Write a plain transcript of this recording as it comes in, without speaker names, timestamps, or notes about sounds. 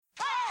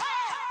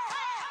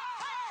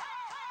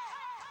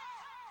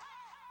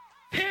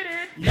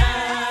Here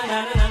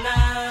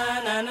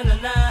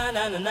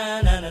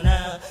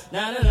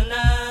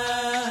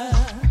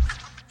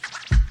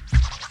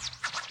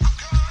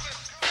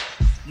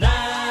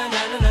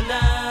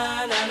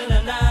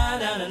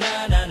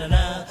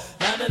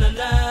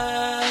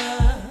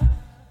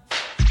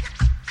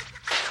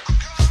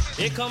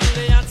come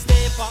the hot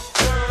stepper.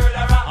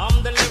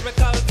 I'm the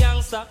lyrical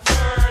gangster.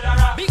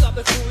 Big up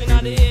the crew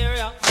in the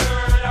area.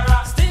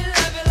 Still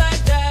living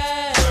like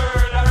that.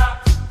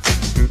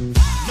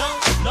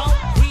 No,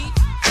 we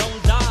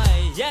don't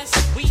die. Yes,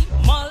 we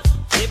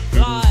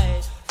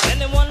multiply.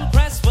 Anyone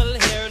press will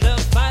hear the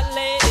fat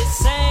lady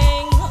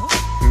sing.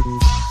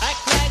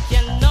 Act like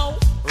you know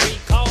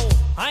Rico.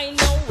 I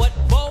know what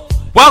Bo.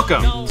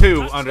 Welcome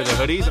to Under the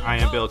Hoodies. I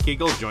am Bill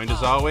Kegel, joined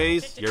as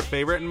always, your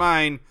favorite and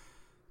mine,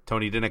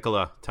 Tony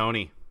DeNicola.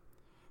 Tony,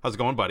 how's it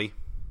going, buddy?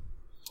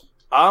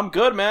 I'm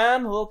good,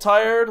 man. A little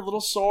tired, a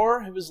little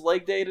sore. It was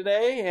leg day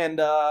today, and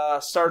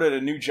started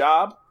a new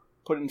job.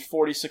 Put in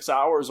 46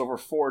 hours over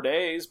 4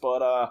 days, but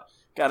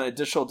got an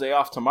additional day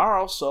off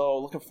tomorrow, so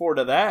looking forward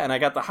to that. And I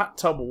got the hot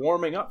tub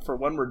warming up for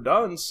when we're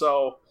done,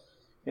 so,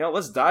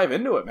 let's dive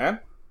into it, man.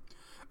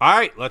 All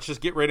right, let's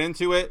just get right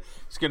into it.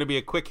 It's going to be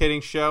a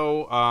quick-hitting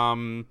show.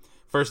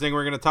 First thing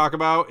we're going to talk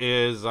about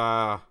is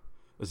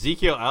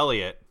Ezekiel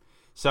Elliott.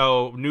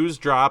 So, news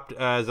dropped,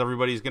 as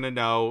everybody's going to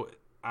know,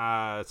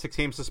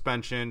 6-game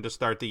suspension to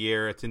start the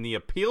year. It's in the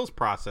appeals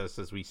process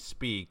as we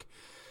speak.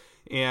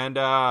 And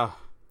a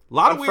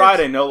lot on of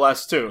Friday, no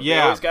less, too. Yeah.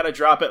 You always got to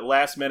drop it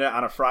last minute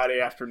on a Friday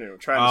afternoon,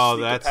 trying to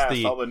sneak it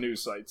past all the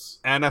news sites.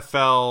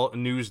 NFL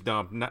news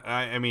dump.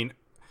 I mean,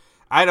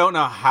 I don't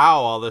know how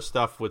all this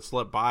stuff would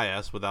slip by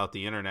us without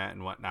the internet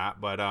and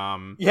whatnot, but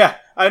yeah,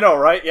 I know,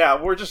 right?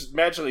 Yeah, we're just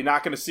magically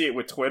not going to see it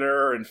with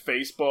Twitter and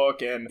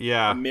Facebook and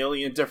a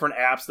million different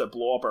apps that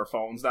blow up our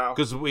phones now.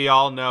 Because we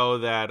all know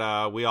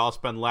that we all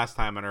spend less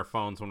time on our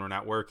phones when we're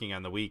not working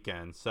on the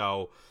weekend.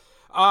 So,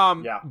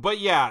 but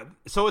yeah,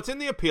 so it's in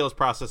the appeals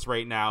process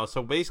right now.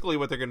 So basically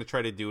what they're going to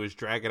try to do is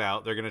drag it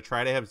out. They're going to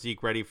try to have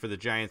Zeke ready for the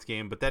Giants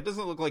game, but that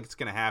doesn't look like it's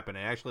going to happen.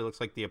 It actually looks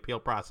like the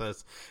appeal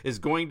process is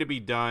going to be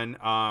done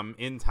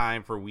in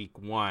time for week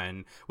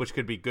 1, which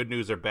could be good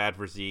news or bad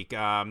for Zeke.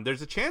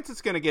 There's a chance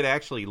it's going to get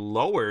actually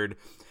lowered,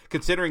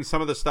 considering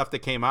some of the stuff that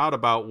came out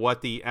about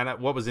what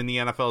was in the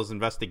NFL's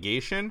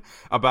investigation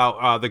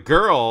about the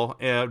girl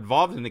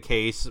involved in the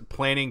case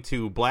planning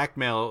to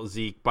blackmail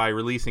Zeke by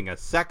releasing a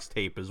sex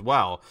tape as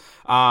well.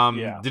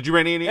 Did you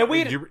read any?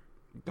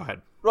 Go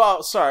ahead.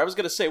 Well, sorry, I was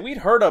going to say we'd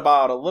heard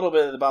about a little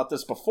bit about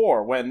this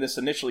before when this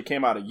initially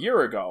came out a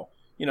year ago.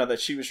 That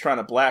she was trying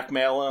to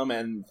blackmail him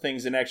and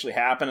things didn't actually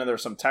happen, and there were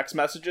some text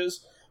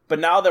messages. But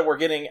now that we're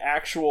getting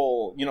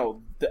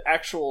the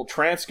actual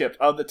transcript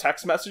of the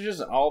text messages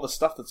and all the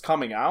stuff that's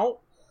coming out,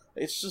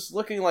 it's just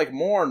looking like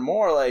more and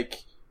more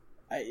like,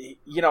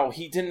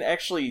 he didn't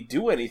actually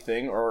do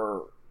anything,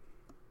 or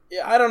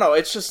I don't know.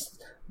 It's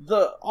just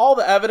all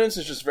the evidence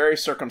is just very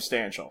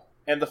circumstantial,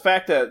 and the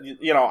fact that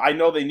I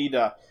know they need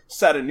to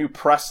set a new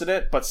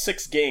precedent, but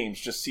 6 games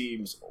just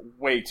seems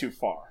way too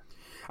far.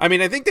 I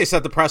mean, I think they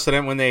set the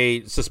precedent when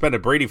they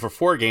suspended Brady for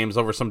 4 games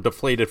over some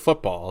deflated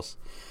footballs.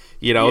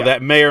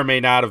 That may or may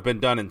not have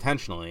been done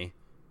intentionally.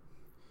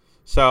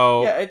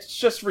 So yeah, it's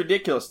just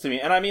ridiculous to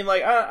me. And I mean,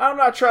 like, I'm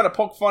not trying to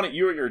poke fun at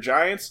you or your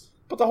Giants,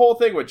 but the whole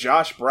thing with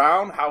Josh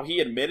Brown, how he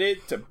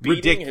admitted to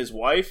beating his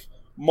wife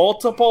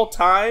multiple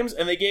times,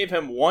 and they gave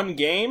him 1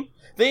 game.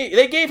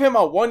 They gave him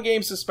a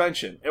 1-game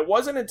suspension. It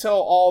wasn't until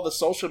all the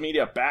social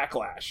media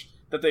backlash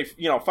that they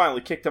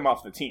finally kicked him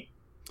off the team.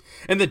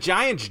 And the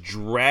Giants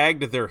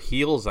dragged their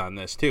heels on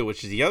this, too,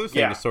 which is the other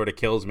thing that sort of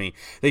kills me.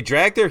 They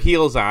dragged their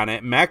heels on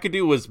it.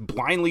 McAdoo was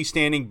blindly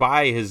standing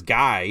by his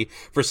guy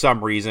for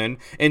some reason.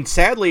 And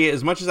sadly,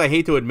 as much as I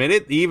hate to admit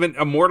it, even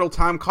immortal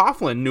Tom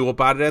Coughlin knew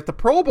about it at the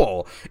Pro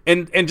Bowl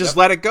and just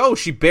let it go.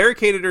 She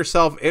barricaded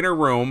herself in her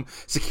room.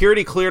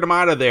 Security cleared him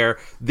out of there.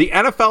 The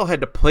NFL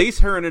had to place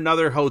her in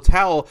another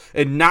hotel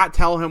and not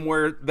tell him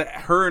where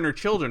her and her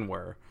children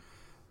were.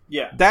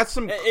 Yeah, that's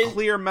some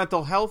clear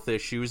mental health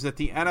issues that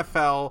the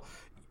NFL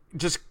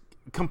just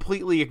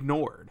completely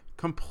ignored.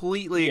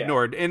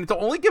 Ignored. And to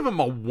only give him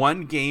a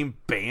 1-game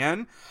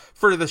ban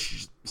for the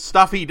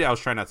stuff he did, I was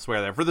trying not to swear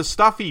there, for the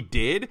stuff he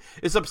did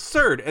is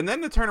absurd. And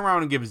then to turn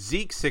around and give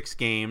Zeke 6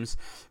 games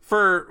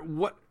for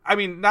what, I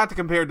mean, not to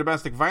compare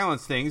domestic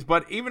violence things,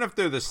 but even if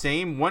they're the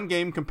same, 1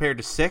 game compared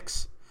to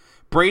 6,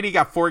 Brady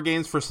got 4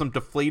 games for some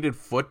deflated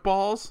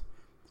footballs.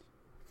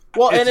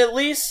 Well, and at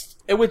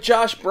least with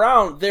Josh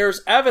Brown,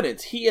 there's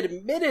evidence. He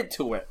admitted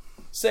to it,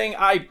 saying,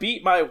 I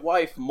beat my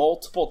wife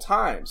multiple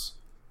times.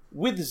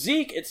 With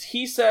Zeke, it's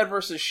he said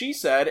versus she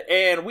said,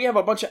 and we have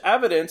a bunch of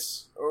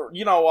evidence, or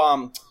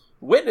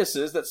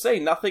witnesses that say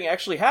nothing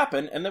actually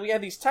happened, and then we have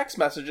these text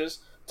messages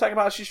talking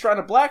about how she's trying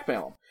to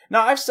blackmail him.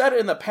 Now, I've said it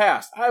in the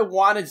past, I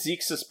wanted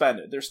Zeke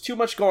suspended. There's too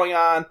much going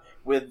on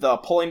with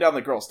pulling down the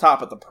girl's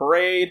top at the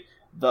parade,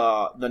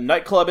 the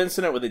nightclub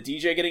incident with the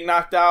DJ getting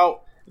knocked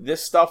out,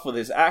 this stuff with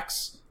his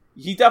ex.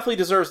 He definitely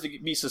deserves to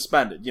be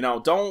suspended.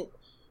 Don't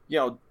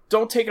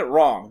don't take it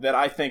wrong that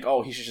I think,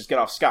 oh, he should just get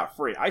off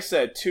scot-free. I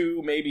said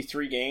 2, maybe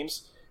 3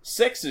 games.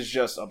 6 is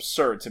just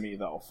absurd to me,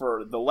 though,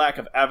 for the lack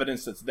of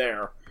evidence that's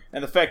there.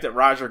 And the fact that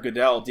Roger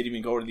Goodell didn't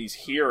even go to these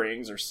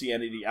hearings or see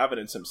any of the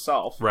evidence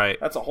himself. Right.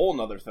 That's a whole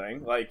nother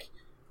thing. Like,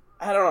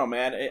 I don't know,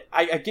 man.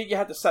 I get you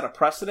have to set a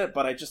precedent,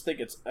 but I just think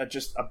it's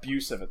just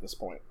abusive at this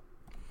point.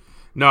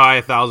 No,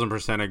 I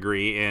 1,000%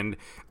 agree. And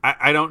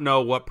I don't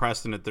know what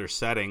precedent they're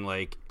setting.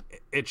 Like,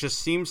 it just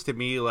seems to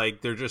me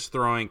like they're just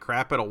throwing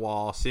crap at a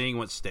wall, seeing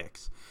what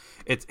sticks.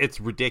 It's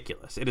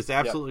ridiculous. It is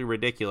absolutely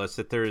ridiculous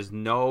that there is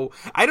no...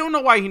 I don't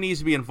know why he needs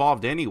to be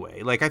involved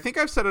anyway. Like, I think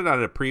I've said it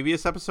on a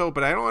previous episode,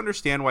 but I don't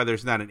understand why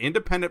there's not an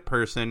independent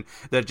person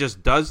that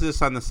just does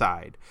this on the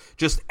side.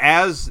 Just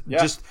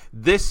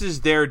this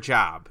is their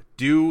job.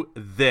 Do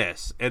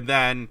this. And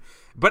then...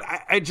 But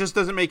it just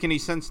doesn't make any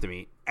sense to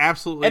me.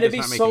 Absolutely does not make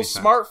any sense. And it'd be so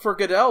smart for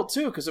Goodell,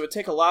 too, because it would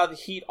take a lot of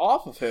the heat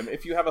off of him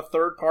if you have a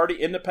third-party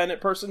independent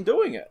person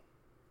doing it.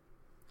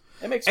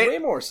 It makes way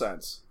more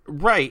sense.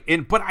 Right,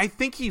 but I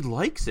think he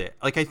likes it.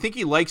 Like, I think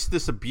he likes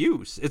this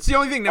abuse. It's the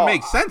only thing that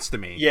makes sense to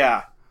me.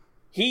 Yeah.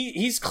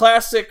 He's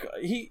classic.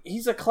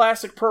 He's a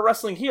classic pro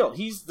wrestling heel.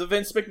 He's the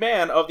Vince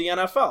McMahon of the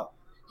NFL.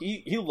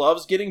 He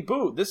loves getting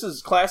booed. This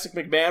is classic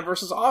McMahon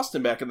versus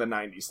Austin back in the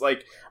 90s.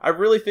 Like, I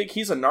really think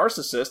he's a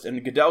narcissist,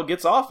 and Goodell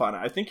gets off on it.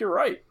 I think you're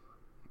right.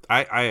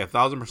 I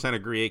 1,000%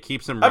 agree. It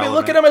keeps him relevant. I mean,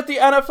 look at him at the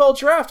NFL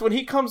draft. When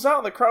he comes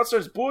out, the crowd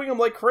starts booing him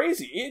like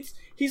crazy.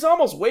 He's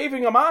almost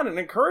waving him on and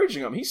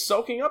encouraging him. He's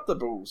soaking up the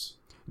boos.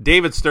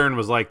 David Stern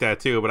was like that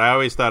too, but I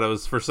always thought it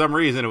was, for some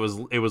reason,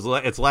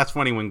 it's less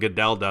funny when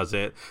Goodell does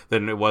it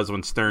than it was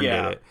when Stern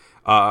did it.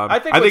 I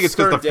think it's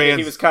because the fans,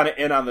 he was kind of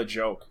in on the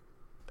joke.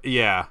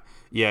 Yeah.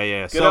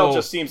 Goodell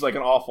just seems like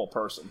an awful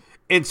person.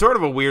 It's sort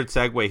of a weird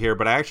segue here,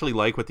 but I actually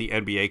like what the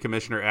NBA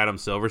commissioner Adam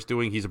Silver's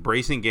doing. He's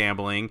embracing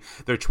gambling.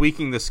 They're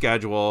tweaking the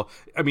schedule.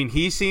 I mean,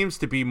 he seems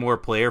to be more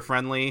player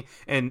friendly.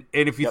 And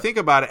if you think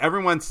about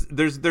it,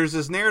 there's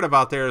this narrative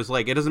out there is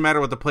like, it doesn't matter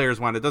what the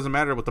players want. It doesn't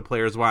matter what the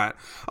players want.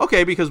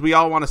 Okay, because we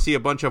all want to see a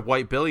bunch of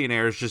white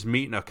billionaires just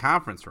meet in a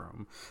conference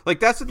room.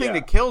 Like, that's the thing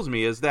that kills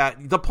me, is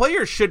that the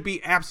players should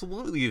be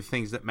absolutely the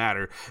things that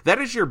matter.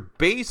 That is your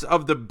base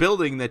of the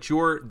building that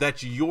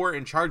you're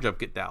in charge of,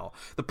 Goodell.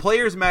 The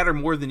players matter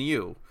more than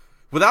you.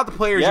 Without the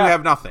players, you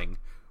have nothing.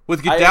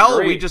 With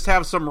Goodell, we just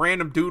have some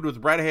random dude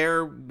with red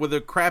hair with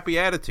a crappy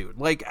attitude.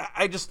 Like,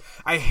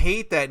 I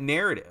hate that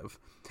narrative.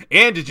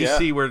 And did you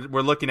see we're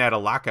looking at a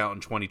lockout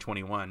in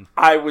 2021?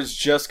 I was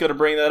just going to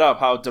bring that up,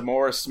 how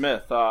DeMaurice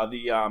Smith,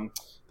 the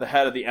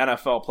head of the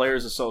NFL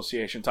Players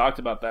Association, talked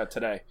about that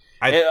today.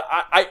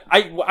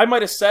 I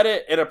might have said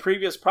it in a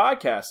previous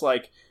podcast.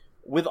 Like,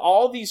 with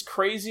all these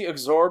crazy,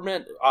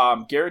 exorbitant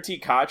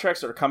guaranteed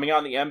contracts that are coming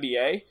out in the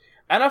NBA,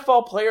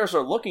 NFL players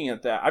are looking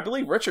at that. I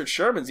believe Richard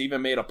Sherman's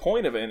even made a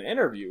point of it in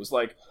interviews.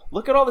 Like,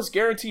 look at all this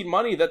guaranteed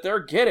money that they're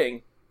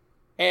getting,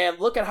 and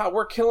look at how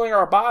we're killing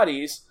our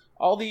bodies.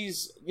 All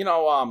these,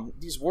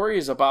 these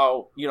worries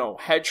about,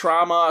 head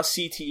trauma,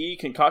 CTE,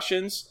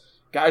 concussions,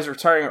 guys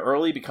retiring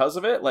early because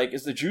of it. Like,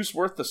 is the juice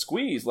worth the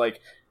squeeze? Like,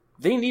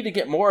 they need to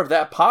get more of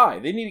that pie.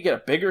 They need to get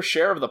a bigger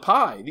share of the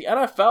pie. The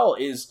NFL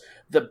is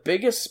the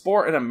biggest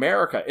sport in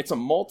America. It's a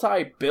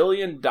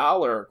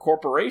multi-billion-dollar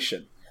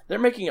corporation. They're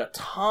making a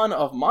ton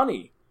of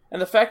money.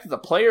 And the fact that the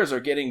players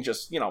are getting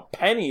just,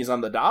 pennies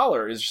on the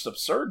dollar is just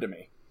absurd to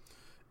me.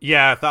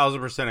 Yeah,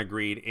 1,000%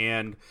 agreed.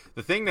 And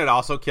the thing that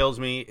also kills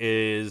me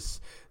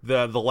is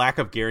the lack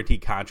of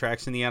guaranteed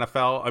contracts in the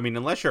NFL. I mean,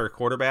 unless you're a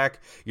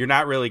quarterback, you're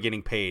not really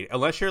getting paid.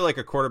 Unless you're like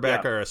a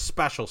quarterback or a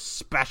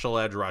special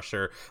edge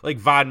rusher, like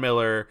Von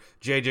Miller,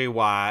 J.J.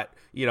 Watt,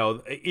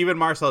 even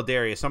Marcel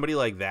Darius, somebody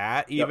like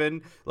that,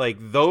 like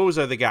those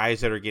are the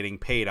guys that are getting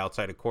paid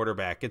outside of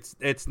quarterback.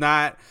 It's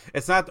not,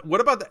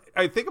 what about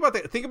think about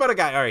a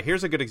guy. All right,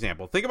 here's a good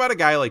example. Think about a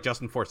guy like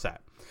Justin Forsett.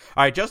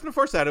 All right, Justin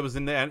Forsett was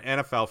in the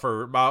NFL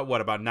for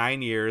about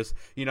 9 years,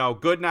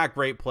 good, not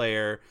great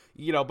player,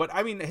 but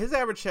I mean, his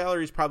average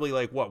salary is probably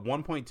like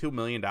 $1.2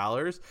 million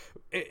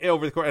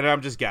over the course. And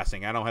I'm just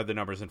guessing. I don't have the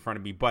numbers in front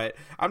of me, but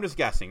I'm just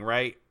guessing,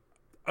 right?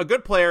 A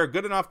good player,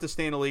 good enough to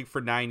stay in the league for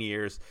 9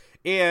 years.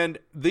 And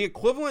the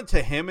equivalent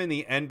to him in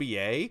the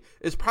NBA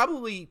is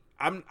probably,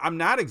 I'm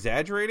not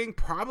exaggerating,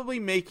 probably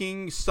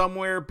making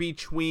somewhere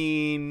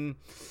between,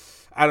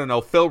 I don't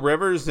know, Phil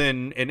Rivers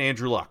and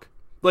Andrew Luck.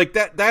 Like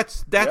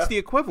that's the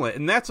equivalent,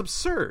 and that's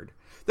absurd.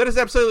 That is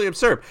absolutely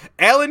absurd.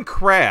 Alan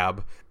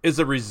Crabb is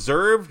a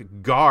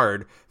reserved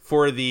guard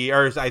for I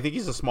think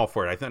he's a small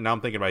forward. Now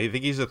I'm thinking about it. I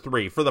think he's a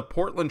 3 for the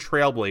Portland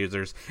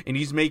Trailblazers, and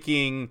he's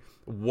making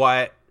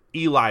what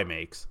Eli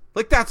makes.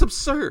 Like, that's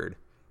absurd.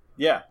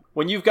 Yeah.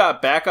 When you've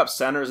got backup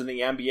centers in the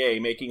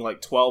NBA making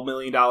like $12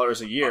 million a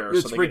year,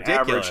 it's so they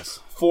ridiculous.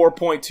 Can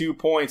average 4.2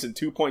 points and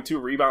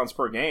 2.2 rebounds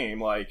per game,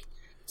 like,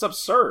 it's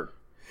absurd.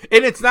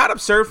 And it's not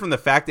absurd from the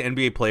fact that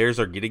NBA players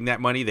are getting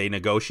that money. They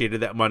negotiated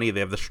that money. They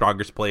have the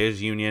strongest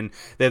players union.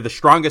 They have the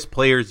strongest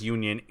players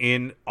union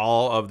in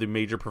all of the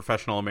major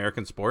professional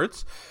American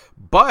sports.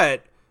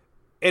 But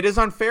it is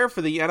unfair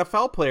for the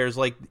NFL players.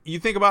 Like, you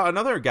think about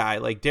another guy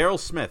like Darryl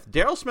Smith.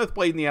 Darryl Smith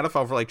played in the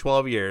NFL for like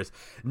 12 years.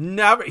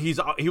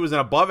 He was an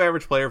above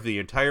average player for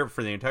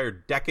the entire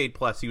decade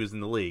plus he was in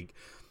the league.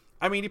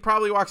 I mean, he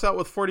probably walks out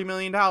with $40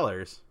 million.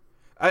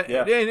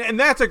 And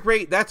that's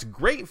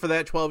great for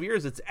that 12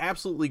 years. It's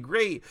absolutely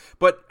great.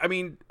 But I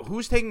mean,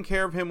 who's taking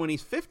care of him when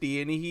he's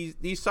 50 and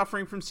he's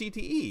suffering from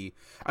CTE?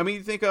 I mean,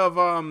 you think of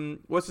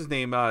what's his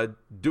name,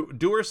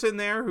 Duerson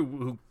there,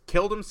 who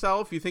killed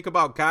himself. You think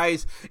about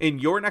guys in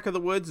your neck of the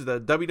woods,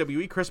 the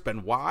WWE, Chris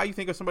Benoit. You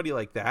think of somebody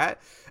like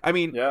that. I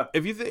mean,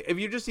 if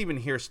you just even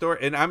hear story,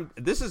 and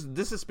this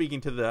is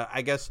speaking to the,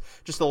 I guess,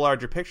 just the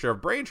larger picture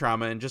of brain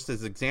trauma, and just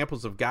as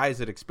examples of guys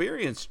that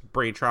experience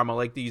brain trauma,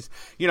 like these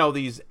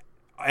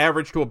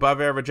average to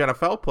above average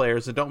NFL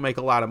players that don't make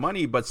a lot of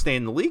money but stay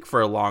in the league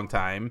for a long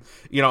time.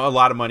 A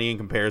lot of money in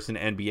comparison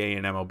to NBA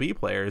and MLB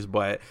players,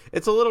 but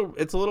it's a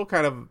little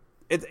kind of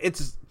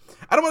it's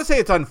I don't want to say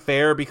it's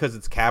unfair because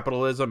it's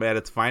capitalism at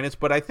its finest,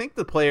 but I think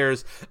the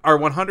players are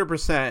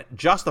 100%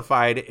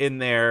 justified in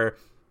their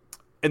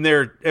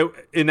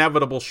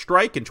inevitable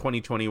strike in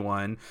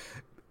 2021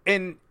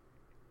 and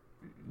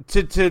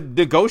to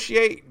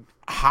negotiate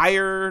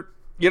higher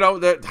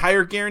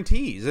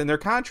guarantees in their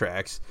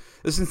contracts.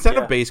 This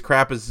incentive-based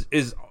crap is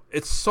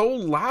it's so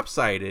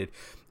lopsided.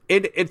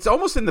 It's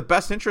almost in the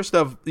best interest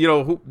of I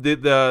guess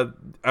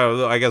I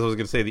was going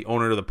to say the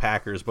owner of the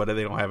Packers, but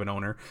they don't have an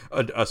owner,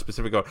 a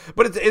specific owner.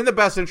 But it's in the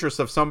best interest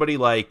of somebody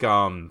like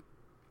Steve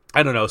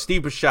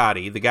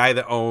Bisciotti, the guy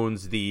that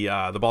owns the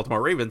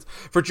Baltimore Ravens,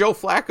 for Joe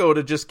Flacco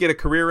to just get a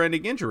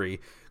career-ending injury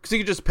because he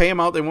could just pay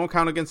him out. They won't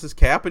count against his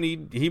cap, and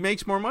he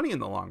makes more money in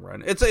the long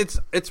run.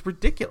 It's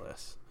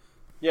ridiculous.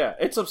 Yeah,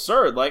 it's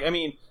absurd. Like, I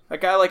mean, a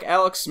guy like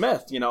Alex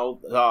Smith,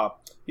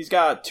 he's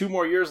got 2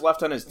 more years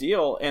left on his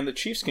deal, and the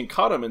Chiefs can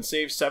cut him and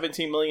save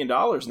 $17 million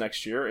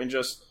next year and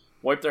just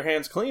wipe their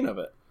hands clean of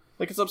it.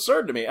 Like, it's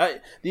absurd to me.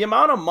 The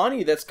amount of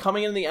money that's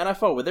coming in the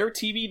NFL with their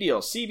TV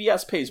deals,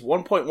 CBS pays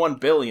 $1.1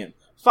 billion,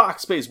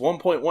 Fox pays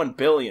 $1.1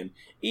 billion,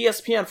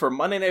 ESPN for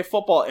Monday Night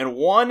Football, and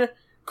one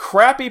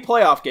crappy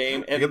playoff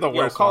game, and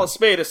call a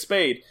spade a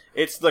spade.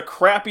 It's the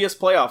crappiest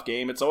playoff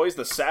game. It's always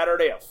the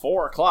Saturday at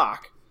 4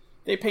 o'clock.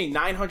 They pay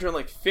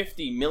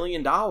 $950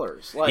 million.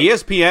 Like,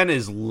 ESPN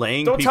is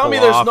laying people off. Don't tell me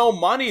there's no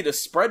money to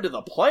spread to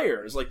the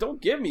players. Like, don't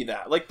give me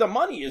that. Like, the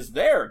money is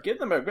there. Give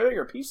them a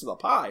bigger piece of the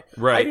pie.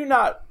 Right.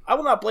 I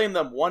will not blame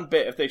them one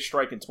bit if they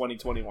strike in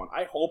 2021.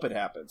 I hope it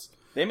happens.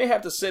 They may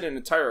have to sit an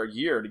entire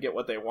year to get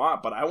what they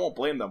want, but I won't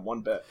blame them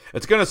one bit.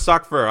 It's going to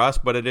suck for us,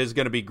 but it is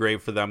going to be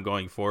great for them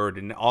going forward.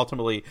 And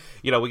ultimately,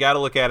 we got to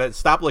look at it.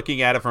 Stop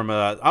looking at it from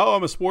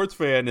I'm a sports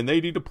fan and they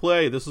need to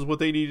play. This is what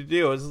they need to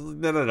do.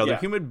 No. Yeah. They're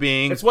human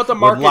beings. It's what the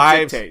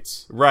market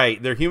dictates.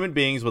 Right. They're human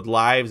beings with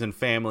lives and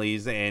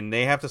families, and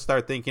they have to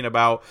start thinking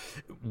about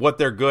what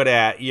they're good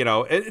at,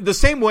 the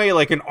same way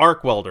like an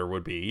arc welder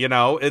would be.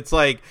 It's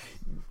like,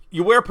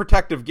 you wear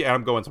protective gear.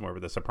 I'm going somewhere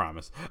with this, I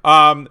promise.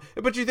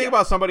 But you think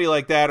about somebody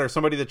like that, or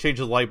somebody that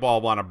changes a light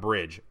bulb on a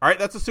bridge. All right,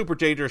 that's a super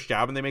dangerous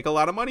job, and they make a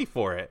lot of money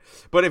for it.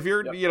 But if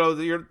you're,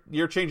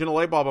 you're changing a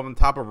light bulb on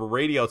top of a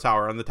radio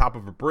tower on the top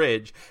of a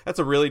bridge, that's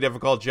a really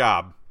difficult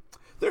job.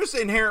 There's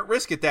inherent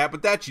risk at that,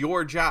 but that's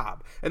your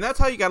job. And that's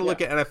how you got to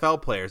look at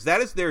NFL players. That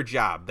is their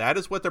job. That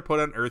is what they're put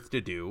on earth to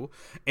do,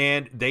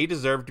 and they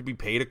deserve to be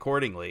paid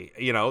accordingly.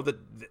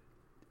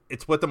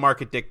 It's what the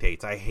market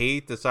dictates. I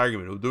hate this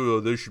argument. Oh,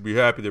 they should be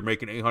happy they're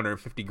making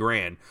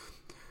 $850,000.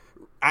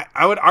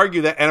 I would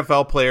argue that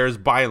NFL players,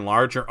 by and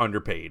large, are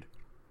underpaid,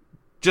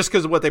 just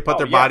because of what they put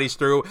their bodies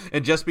through,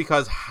 and just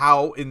because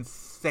how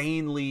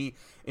insanely,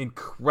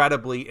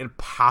 incredibly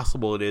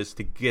impossible it is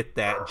to get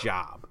that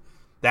job.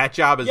 That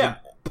job is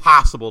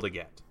impossible to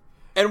get.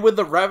 And with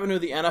the revenue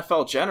the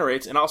NFL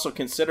generates, and also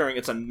considering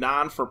it's a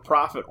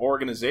non-for-profit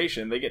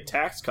organization, they get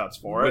tax cuts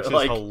for it. Which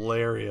is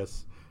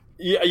hilarious.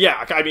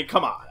 Yeah. I mean,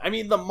 come on. I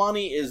mean, the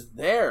money is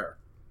there.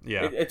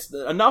 Yeah. It's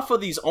enough of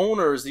these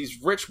owners,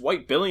 these rich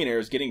white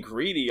billionaires, getting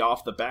greedy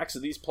off the backs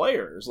of these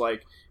players.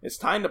 Like, it's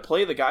time to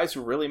play the guys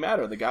who really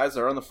matter, the guys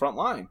that are on the front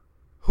line.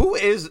 All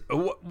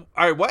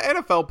right, what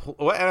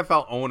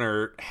NFL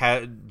owner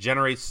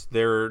generates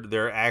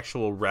their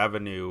actual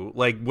revenue,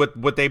 like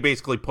what they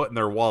basically put in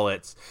their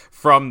wallets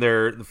from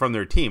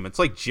their team? It's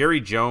like Jerry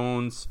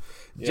Jones.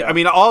 Yeah. I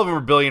mean, all of them are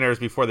billionaires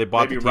before they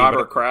bought the team. Maybe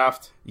Robert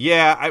Kraft.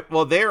 Yeah,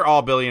 they're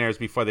all billionaires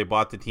before they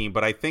bought the team,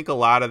 but I think a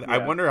lot of I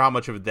wonder how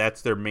much of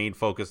that's their main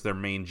focus, their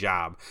main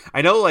job.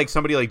 I know, like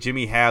somebody like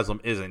Jimmy Haslam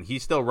isn't.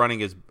 He's still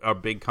running a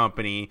big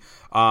company.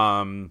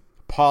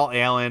 Paul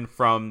Allen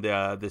from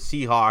the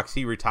Seahawks,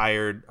 he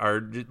retired or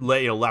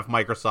left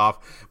Microsoft,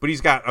 but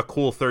he's got a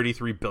cool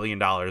 $33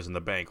 billion in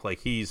the bank.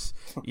 Like, he's,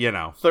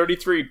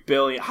 $33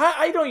 billion.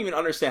 I don't even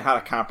understand how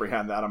to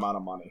comprehend that amount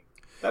of money.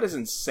 That is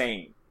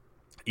insane.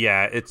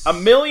 Yeah, it's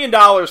 $1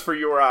 million for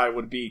you or I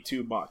would be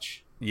too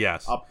much.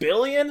 Yes. $1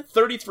 billion?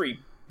 $33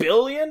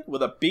 billion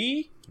with a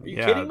B? Are you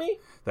kidding me?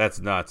 That's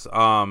nuts.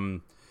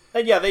 And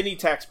they need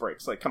tax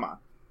breaks. Like, come on.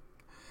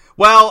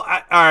 Well,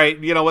 all right,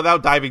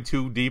 without diving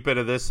too deep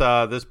into this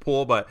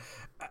pool, but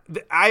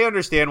I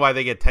understand why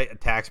they get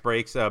tax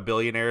breaks,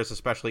 billionaires,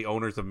 especially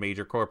owners of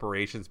major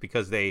corporations,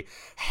 because they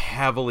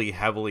heavily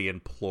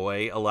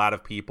employ a lot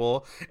of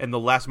people, and the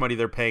less money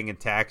they're paying in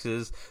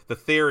taxes, the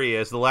theory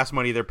is the less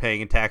money they're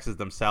paying in taxes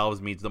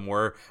themselves means the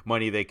more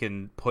money they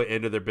can put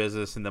into their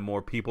business and the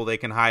more people they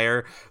can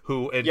hire,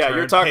 who in turn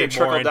you're talking pay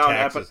more in trickle-down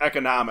taxes.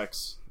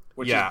 economics,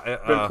 which has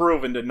been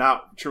proven to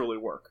not truly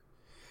work.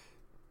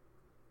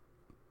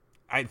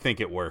 I think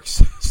it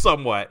works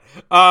somewhat.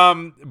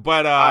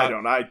 But I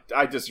don't.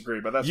 I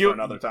disagree, but that's for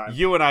another time.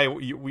 You and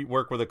we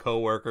work with a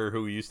coworker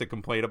who used to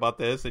complain about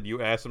this, and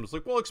you asked him, it's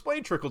like, well,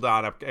 explain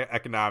trickle-down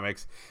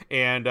economics.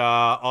 And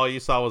all you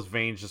saw was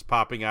veins just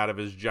popping out of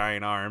his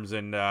giant arms,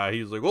 and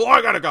he was like, well,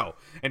 I gotta go.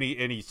 And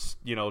he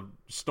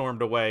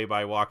stormed away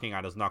by walking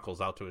on his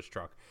knuckles out to his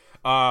truck.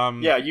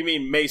 Yeah, you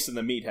mean Mason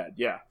the Meathead,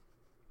 yeah.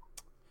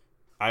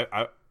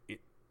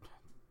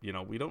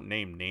 We don't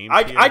name names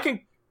here. I can...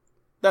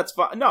 That's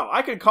fine. No,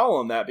 I could call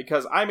him that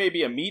because I may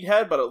be a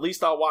meathead, but at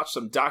least I'll watch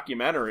some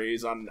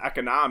documentaries on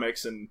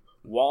economics and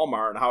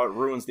Walmart and how it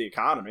ruins the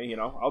economy.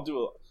 I'll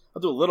do a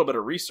little bit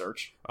of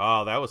research.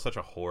 Oh, that was such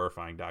a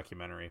horrifying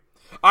documentary.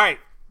 All right.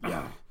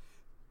 Yeah.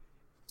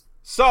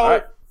 So, all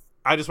right.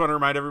 I just want to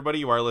remind everybody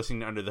you are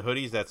listening to Under the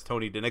Hoodies. That's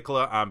Tony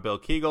DeNicola. I'm Bill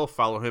Kegel.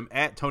 Follow him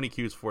at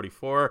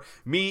TonyQs44.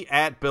 Me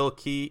at Bill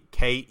K.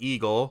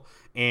 Eagle.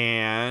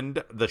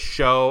 And the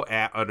show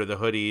at Under the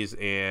Hoodies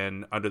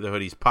and Under the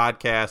Hoodies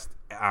podcast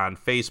on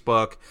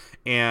Facebook.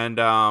 And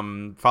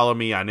follow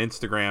me on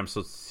Instagram.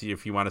 So see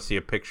if you want to see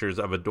pictures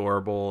of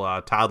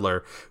adorable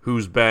toddler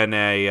who's been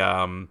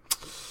a...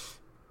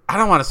 I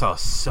don't want to say a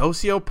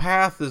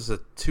sociopath. This is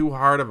too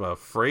hard of a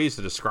phrase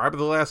to describe her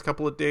the last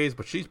couple of days,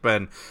 but she's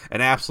been an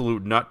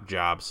absolute nut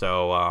job.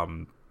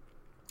 So,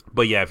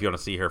 but yeah, if you want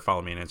to see her,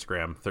 follow me on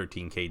Instagram,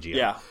 13kg.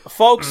 Yeah.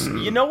 Folks,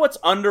 you know what's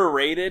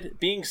underrated?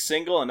 Being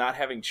single and not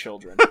having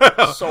children.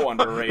 So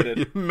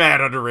underrated.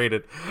 Mad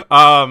underrated.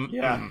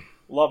 Yeah.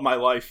 Love my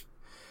life.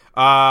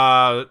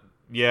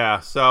 Yeah.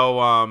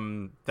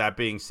 So, that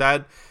being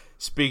said,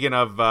 speaking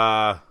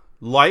of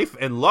life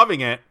and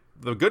loving it,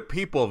 the good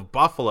people of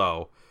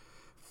Buffalo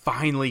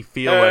finally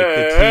feel like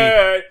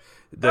the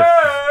team.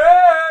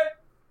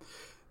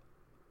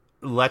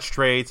 Let's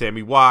trade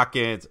Sammy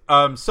Watkins.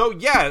 So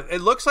yeah, it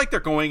looks like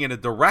they're going in a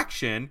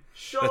direction.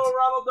 Show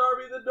Ronald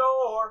Darby the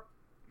door.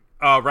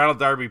 Ronald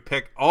Darby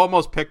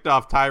almost picked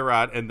off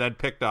Tyrod and then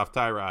picked off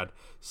Tyrod.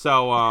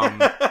 So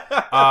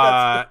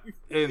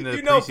in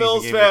the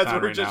Bills fans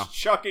were just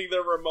chucking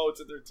their remotes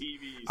at their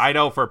TVs. I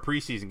know, for a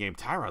preseason game,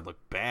 Tyrod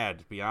looked bad,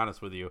 to be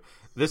honest with you.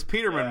 This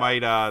Peterman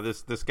might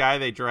this guy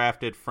they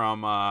drafted from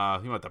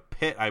he went to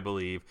Pitt, I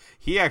believe.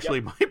 He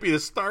actually might be the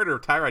starter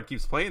if Tyrod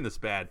keeps playing this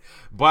bad.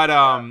 But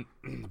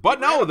but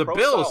no, the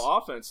Bills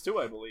offense too,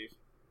 I believe.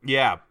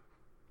 Yeah.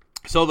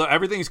 So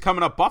everything's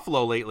coming up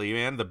Buffalo lately,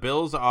 man. The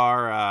Bills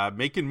are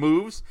making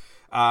moves.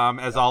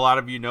 As a lot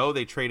of you know,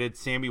 they traded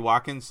Sammy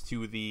Watkins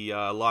to the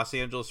Los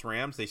Angeles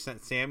Rams. They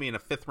sent Sammy in a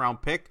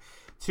 5th-round pick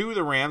to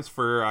the Rams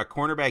for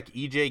cornerback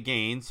E.J.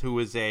 Gaines, who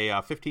is a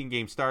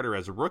 15-game starter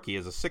as a rookie,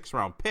 as a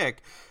 6th-round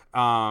pick,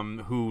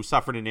 who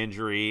suffered an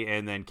injury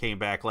and then came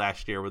back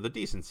last year with a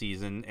decent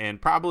season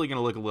and probably going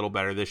to look a little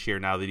better this year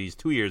now that he's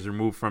 2 years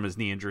removed from his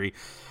knee injury.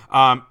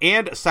 And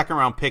a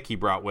 2nd-round pick he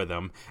brought with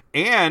him.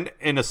 And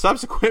in a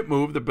subsequent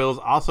move, the Bills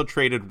also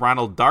traded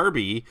Ronald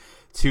Darby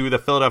to the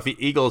Philadelphia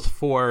Eagles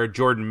for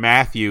Jordan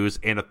Matthews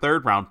and a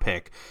 3rd-round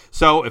pick.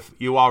 So if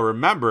you all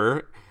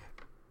remember,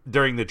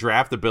 during the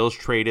draft, the Bills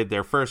traded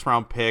their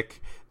 1st-round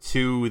pick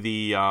to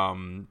the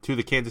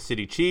Kansas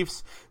City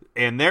Chiefs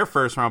and their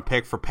 1st-round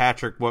pick for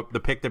the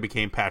pick that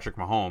became Patrick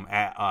Mahomes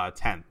at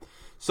 10.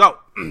 So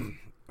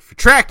for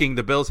tracking,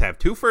 the Bills have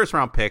 2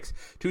 1st-round picks,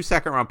 2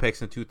 2nd-round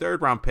picks, and 2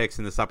 3rd-round picks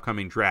in this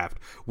upcoming draft.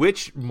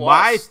 Which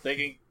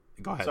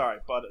Go ahead. Sorry,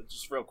 but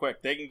just real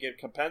quick, they can get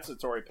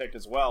compensatory pick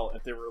as well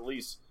if they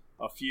release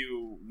a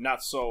few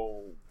not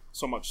so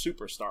much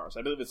superstars.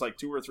 I believe it's like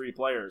 2 or 3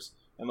 players,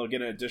 and they'll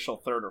get an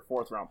additional 3rd or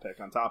 4th-round pick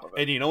on top of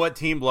it. And you know what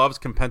team loves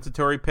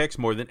compensatory picks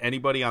more than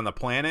anybody on the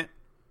planet?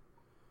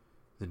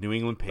 The New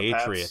England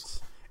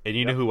Patriots. And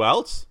you know who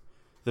else?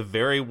 The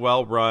very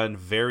well-run,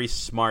 very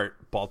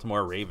smart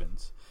Baltimore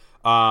Ravens.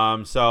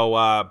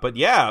 But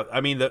yeah, I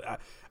mean,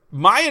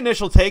 my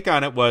initial take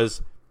on it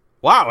was,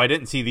 wow, I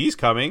didn't see these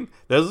coming.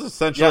 Those are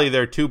essentially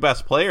their 2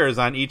 best players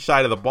on each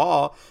side of the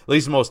ball, at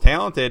least the most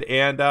talented,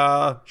 and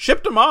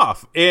shipped them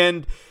off.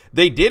 And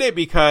they did it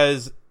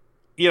because,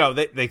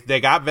 they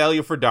got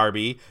value for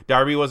Darby.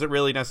 Darby wasn't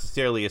really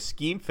necessarily a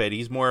scheme fit.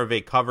 He's more of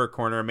a cover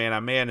corner,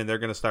 man-on-man, and they're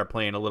going to start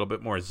playing a little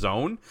bit more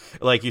zone,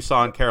 like you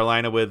saw in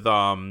Carolina with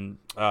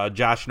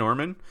Josh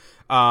Norman.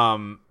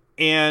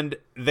 And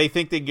they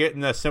think they're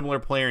getting a similar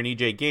player in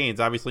E.J. Gaines,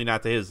 obviously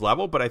not to his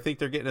level, but I think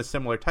they're getting a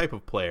similar type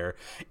of player.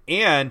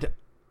 And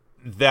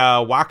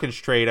the Watkins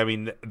trade, I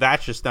mean,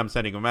 that's just them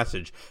sending a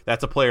message.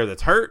 That's a player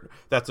that's hurt.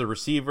 That's a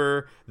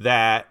receiver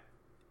that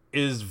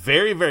is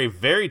very, very,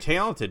 very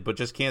talented, but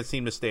just can't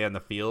seem to stay on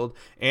the field.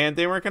 And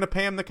they weren't going to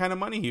pay him the kind of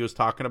money he was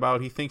talking about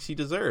he thinks he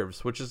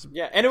deserves, which is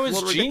and it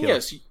was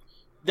genius.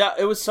 that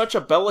it was such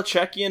a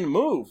Belichickian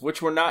move,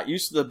 which we're not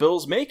used to the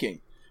Bills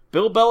making.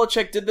 Bill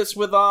Belichick did this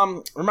with,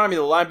 remind me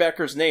of the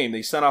linebacker's name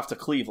they sent off to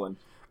Cleveland.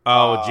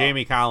 Oh,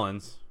 Jamie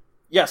Collins.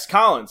 Yes,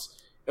 Collins.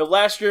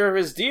 Last year of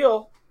his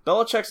deal,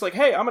 Belichick's like,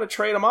 hey, I'm going to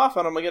trade him off,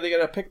 and I'm going to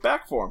get a pick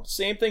back for him.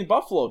 Same thing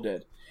Buffalo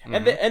did.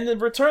 Mm-hmm. And in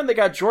return, they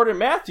got Jordan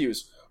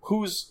Matthews,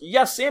 who's,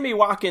 yes, Sammy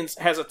Watkins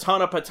has a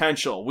ton of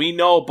potential. We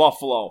know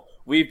Buffalo.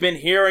 We've been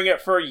hearing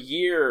it for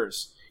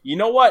years. You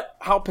know what?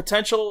 How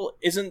potential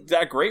isn't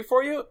that great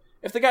for you?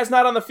 If the guy's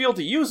not on the field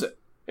to use it.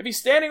 If he's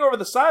standing over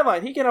the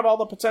sideline, he can have all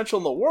the potential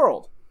in the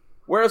world.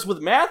 Whereas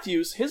with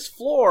Matthews, his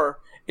floor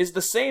is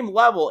the same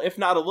level, if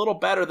not a little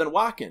better than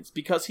Watkins,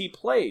 because he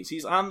plays.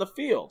 He's on the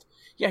field.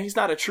 Yeah, he's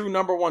not a true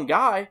number one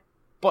guy,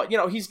 but,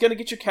 he's going to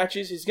get you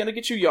catches. He's going to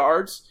get you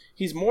yards.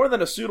 He's more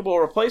than a suitable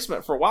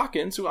replacement for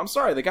Watkins, who, I'm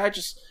sorry, the guy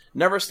just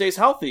never stays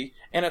healthy.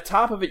 And on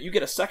top of it, you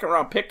get a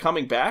second-round pick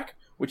coming back,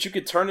 which you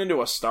could turn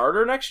into a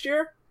starter next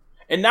year.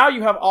 And now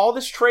you have all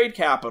this trade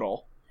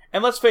capital.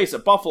 And let's face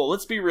it, Buffalo,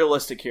 let's be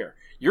realistic here.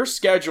 Your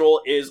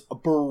schedule is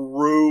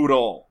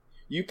brutal.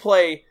 You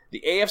play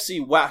the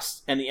AFC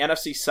West and the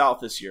NFC South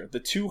this year, the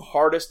two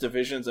hardest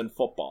divisions in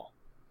football.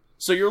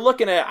 So you're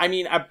looking at,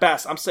 at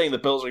best, I'm saying the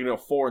Bills are going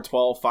to go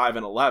 4-12,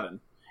 5-11.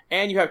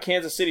 And you have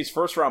Kansas City's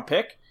first-round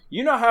pick.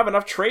 You now have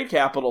enough trade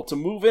capital to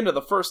move into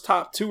the first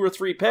top 2 or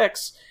 3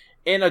 picks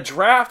in a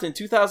draft in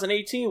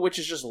 2018, which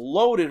is just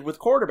loaded with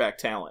quarterback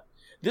talent.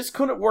 This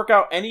couldn't work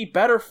out any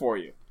better for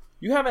you.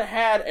 You haven't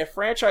had a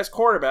franchise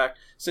quarterback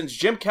since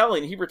Jim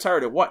Kelly, and he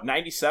retired at,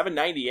 97,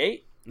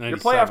 98? Your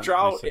playoff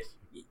drought...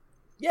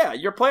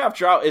 your playoff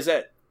drought is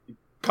at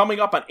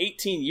coming up on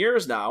 18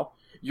 years now.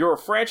 Your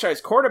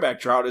franchise quarterback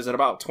drought is at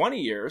about 20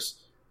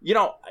 years.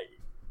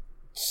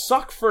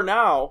 Suck for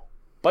now,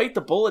 bite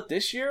the bullet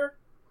this year,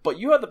 but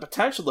you have the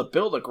potential to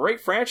build a great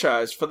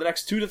franchise for the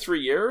next 2 to 3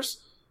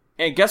 years.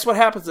 And guess what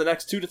happens in the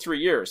next 2 to 3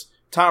 years?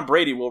 Tom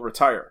Brady will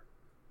retire.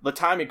 The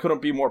timing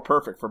couldn't be more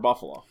perfect for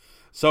Buffalo.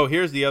 So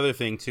here's the other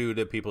thing, too,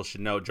 that people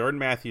should know. Jordan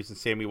Matthews and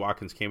Sammy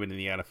Watkins came into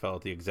the NFL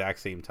at the exact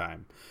same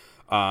time.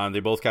 They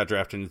both got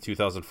drafted in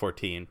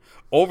 2014.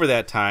 Over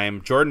that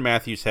time, Jordan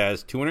Matthews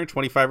has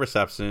 225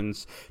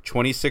 receptions,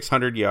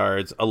 2,600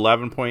 yards,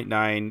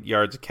 11.9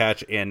 yards a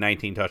catch, and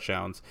 19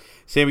 touchdowns.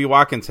 Sammy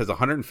Watkins has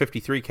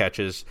 153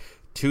 catches,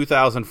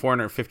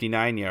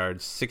 2,459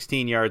 yards,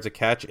 16 yards a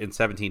catch, and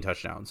 17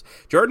 touchdowns.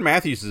 Jordan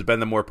Matthews has been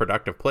the more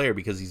productive player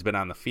because he's been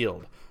on the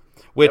field.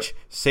 Which,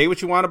 say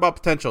what you want about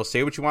potential,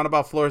 say what you want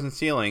about floors and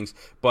ceilings,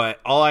 but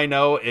all I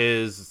know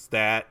is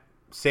that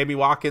Sammy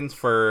Watkins,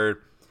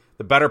 for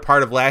the better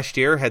part of last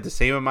year, had the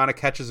same amount of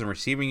catches and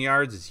receiving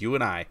yards as you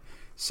and I.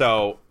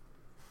 So,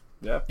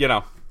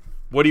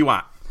 what do you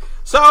want?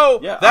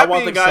 So, I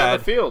want the guy on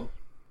the field.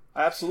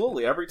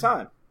 Absolutely, every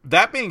time.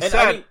 That being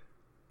said...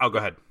 go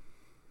ahead.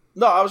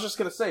 No, I was just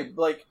going to say,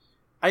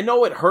 I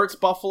know it hurts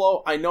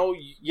Buffalo. I know,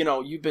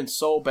 you've been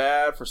so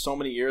bad for so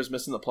many years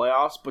missing the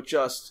playoffs, but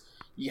just...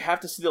 you have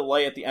to see the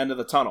light at the end of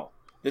the tunnel.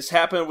 This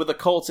happened with the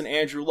Colts and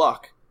Andrew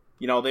Luck.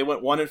 They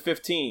went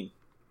 1-15.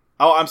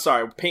 Oh, I'm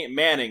sorry, Peyton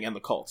Manning and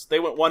the Colts. They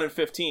went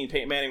 1-15.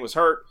 Peyton Manning was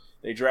hurt.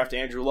 They drafted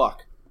Andrew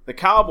Luck. The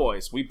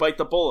Cowboys, we bite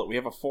the bullet. We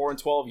have a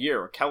 4-12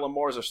 year. Kellen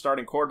Moore is our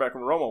starting quarterback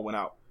when Romo went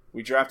out.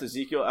 We drafted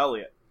Ezekiel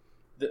Elliott.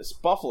 This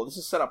Buffalo, this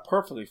is set up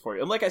perfectly for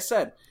you. And like I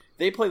said,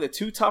 they play the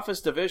 2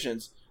 toughest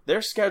divisions.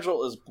 Their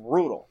schedule is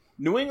brutal.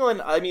 New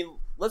England,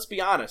 let's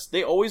be honest,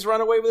 they always run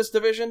away with this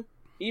division,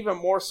 even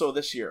more so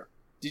this year.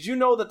 Did you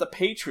know that the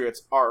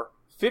Patriots are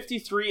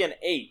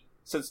 53-8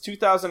 since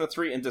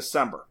 2003 in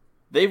December?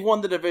 They've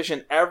won the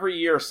division every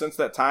year since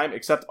that time,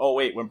 except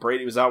 2008 when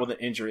Brady was out with an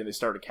injury and they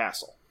started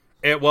Castle.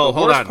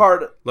 Hold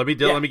on. Let me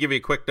give you a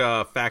quick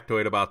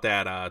factoid about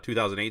that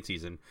 2008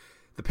 season.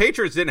 The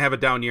Patriots didn't have a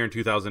down year in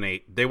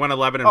 2008. They went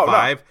 11-5.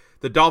 No.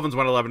 The Dolphins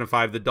went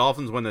 11-5. The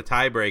Dolphins won the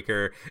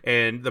tiebreaker,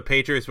 and the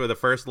Patriots were the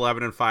first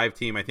 11-5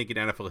 team, I think, in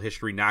NFL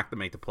history not to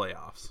make the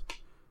playoffs.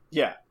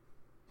 Yeah.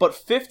 But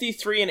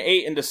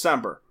 53-8 in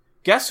December.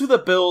 Guess who the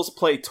Bills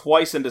play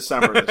twice in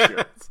December this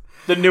year?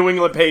 The New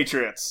England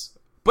Patriots.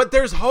 But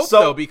there's hope,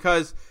 though,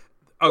 because...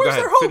 Oh, go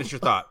ahead. Finish your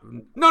thought.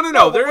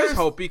 No. There is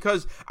hope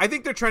because I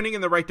think they're trending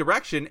in the right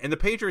direction, and the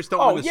Patriots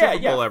don't win the Super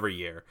Bowl every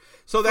year.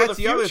 So that's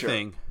the other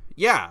thing.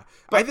 Yeah.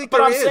 I think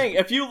I'm saying,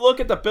 if you look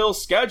at the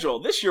Bills' schedule,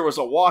 this year was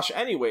a wash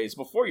anyways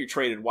before you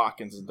traded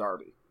Watkins and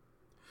Darby.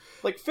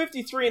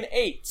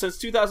 53-8 since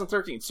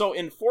 2013. So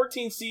in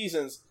 14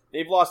 seasons,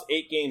 they've lost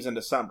 8 games in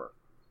December.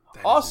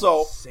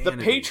 Also, the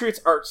Patriots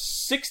are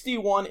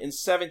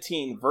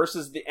 61-17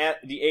 versus the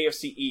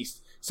AFC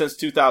East since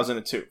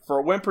 2002 for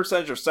a win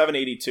percentage of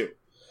 .782.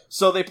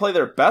 So they play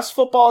their best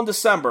football in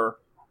December,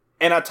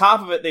 and on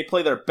top of it, they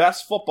play their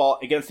best football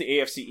against the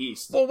AFC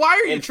East. Well, why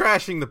are you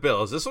trashing the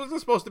Bills? This wasn't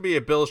supposed to be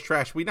a Bills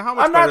trash. We know how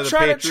much better the Patriots are.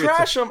 I'm not trying to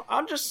trash them.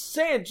 I'm just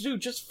saying,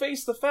 dude, just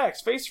face the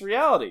facts. Face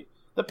reality.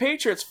 The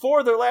Patriots, 4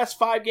 of their last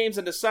 5 games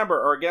in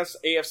December are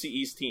against AFC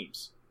East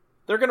teams.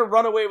 They're going to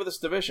run away with this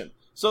division.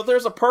 So if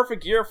there's a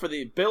perfect year for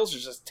the Bills to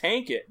just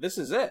tank it, this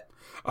is it.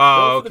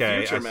 Oh, okay.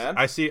 Future, man.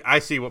 I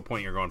see what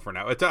point you're going for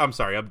now. I'm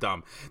sorry, I'm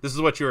dumb. This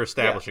is what you were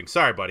establishing. Yeah.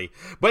 Sorry, buddy.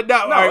 But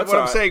no, all right, what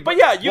I'm saying. But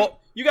yeah,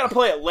 you got to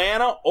play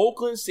Atlanta,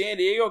 Oakland, San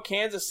Diego,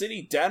 Kansas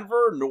City,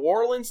 Denver, New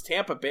Orleans,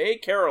 Tampa Bay,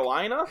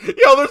 Carolina.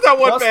 Yo, there's not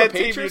one bad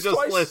team you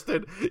just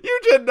listed. You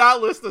did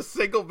not list a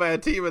single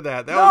bad team in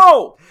that.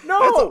 No.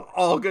 That's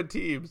all good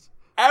teams.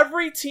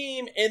 Every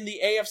team in the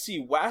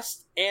AFC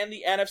West and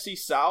the NFC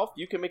South,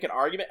 you can make an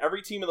argument.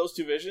 Every team in those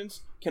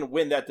divisions can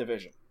win that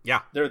division.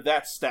 Yeah. They're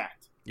that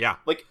stacked. Yeah.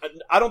 Like,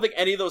 I don't think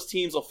any of those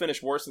teams will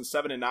finish worse than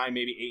 7-9,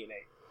 maybe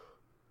 8-8.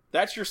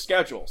 That's your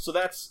schedule. So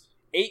that's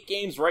 8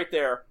 games right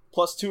there,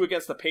 plus 2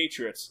 against the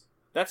Patriots.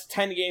 That's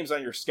 10 games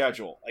on your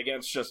schedule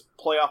against just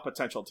playoff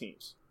potential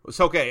teams.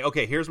 So,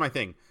 okay, here's my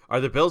thing. Are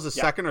the Bills the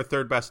second or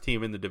third best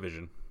team in the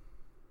division?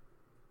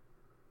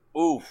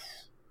 Oof.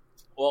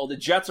 Well, the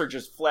Jets are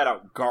just flat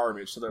out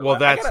garbage. So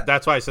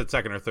that's why I said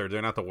second or third.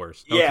 They're not the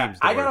worst. No team's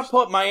the I gotta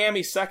put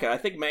Miami second. I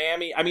think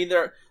Miami. I mean,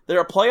 they're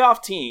a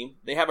playoff team.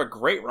 They have a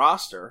great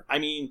roster. I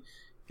mean,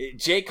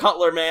 Jay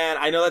Cutler, man.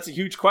 I know that's a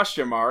huge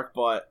question mark,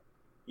 but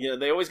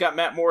they always got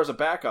Matt Moore as a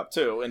backup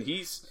too, and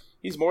he's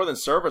more than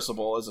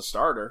serviceable as a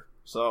starter.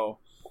 So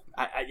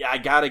I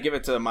gotta give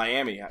it to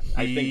Miami. I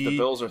think the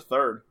Bills are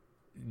third.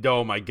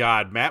 Oh my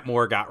God, Matt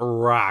Moore got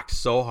rocked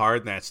so hard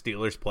in that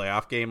Steelers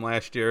playoff game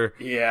last year.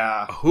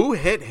 Yeah. Who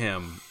hit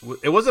him?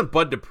 It wasn't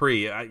Bud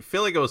Dupree. I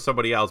feel like it was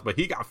somebody else, but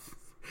he got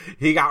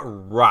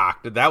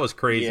rocked. That was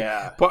crazy.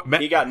 Yeah.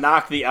 He got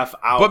knocked the F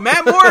out. But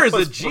Matt Moore is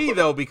a G,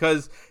 though,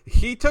 because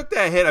he took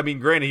that hit. I mean,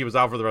 granted, he was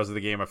out for the rest of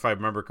the game, if I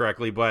remember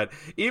correctly. But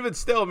even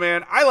still,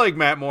 man, I like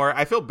Matt Moore.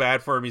 I feel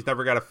bad for him. He's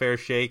never got a fair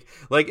shake.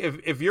 Like,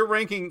 if you're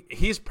ranking,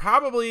 he's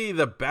probably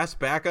the best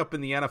backup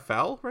in the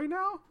NFL right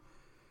now.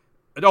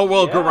 Oh,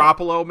 well, yeah.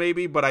 Garoppolo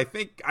maybe, but I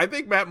think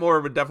Matt Moore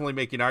would definitely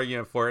make an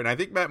argument for it, and I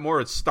think Matt Moore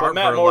would start for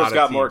a lot of teams. Matt Moore's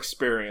got more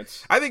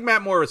experience. I think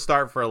Matt Moore would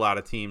start for a lot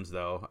of teams,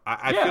 though.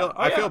 I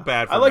feel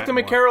bad for I liked Matt him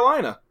Moore. in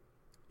Carolina.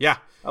 Yeah.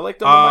 I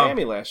liked him in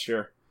Miami last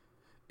year.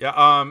 Yeah.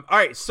 All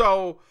right,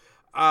 so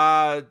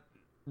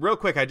real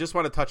quick, I just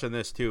want to touch on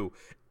this, too.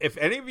 If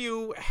any of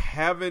you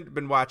haven't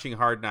been watching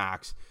Hard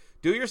Knocks,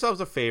 do yourselves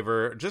a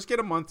favor. Just get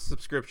a month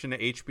subscription to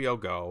HBO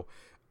Go.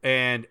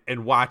 And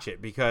watch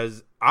it,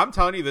 because I'm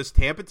telling you, this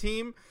Tampa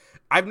team,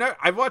 I've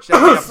watched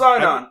every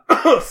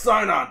episode.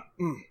 Sign on.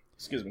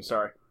 Excuse me,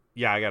 sorry.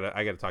 Yeah, I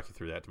gotta talk you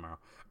through that tomorrow.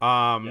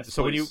 Yes,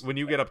 so please. when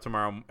you get up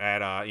tomorrow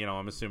at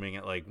I'm assuming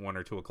at like 1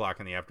 or 2 o'clock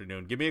in the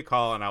afternoon, give me a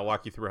call and I'll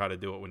walk you through how to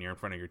do it when you're in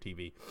front of your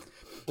TV.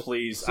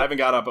 Please, I haven't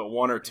got up at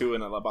 1 or 2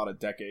 in about a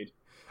decade.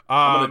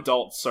 I'm an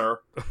adult, sir.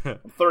 I'm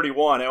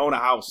 31. I own a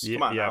house.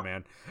 Come on, now.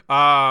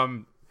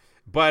 Man.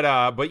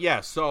 But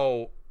yeah.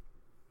 So,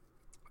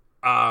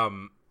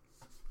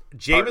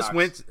 Jameis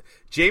Winston.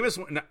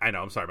 I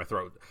know. I'm sorry, my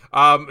throat.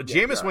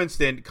 Jameis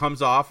Winston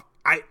comes off.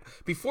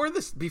 Before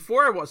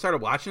I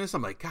started watching this,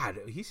 I'm like, God,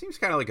 he seems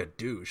kind of like a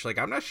douche. Like,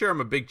 I'm not sure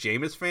I'm a big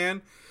Jameis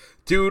fan.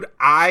 Dude,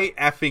 I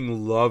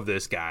effing love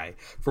this guy.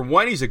 For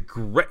one, he's a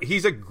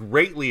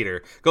great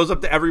leader. Goes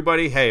up to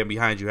everybody. Hey, I'm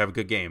behind you. Have a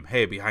good game.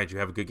 Hey, behind you.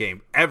 Have a good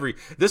game.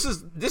 This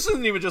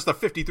isn't even just a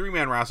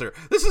 53-man roster.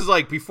 This is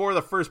like before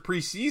the first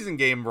preseason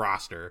game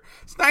roster.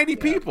 It's 90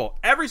 people.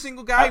 Every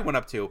single guy he went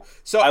up to.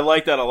 So I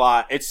like that a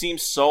lot. It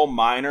seems so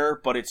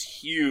minor, but it's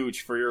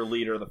huge for your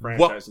leader of the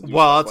franchise.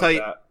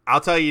 I'll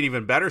tell you an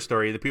even better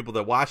story. The people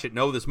that watch it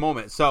know this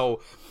moment.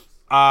 So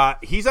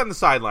he's on the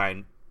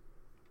sideline.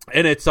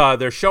 And it's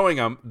they're showing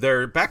him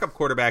their backup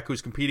quarterback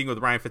who's competing with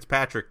Ryan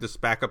Fitzpatrick, this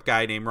backup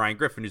guy named Ryan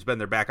Griffin, who's been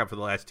their backup for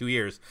the last 2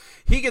 years.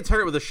 He gets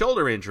hurt with a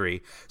shoulder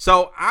injury.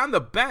 So on the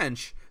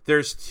bench,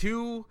 there's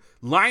 2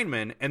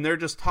 linemen, and they're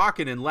just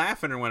talking and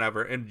laughing or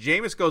whatever. And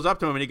Jameis goes up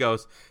to him and he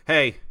goes,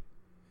 "Hey,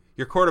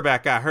 your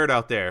quarterback got hurt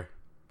out there,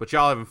 but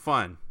y'all having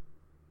fun.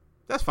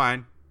 That's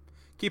fine.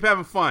 Keep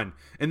having fun."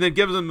 And then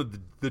gives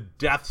him the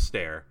death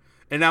stare.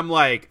 And I'm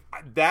like,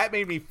 that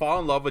made me fall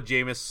in love with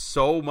Jameis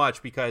so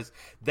much, because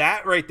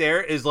that right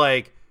there is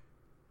like,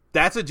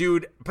 that's a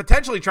dude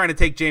potentially trying to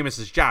take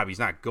Jameis's job. He's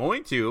not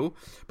going to,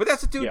 but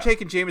that's a dude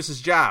taking Jameis's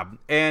job.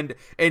 And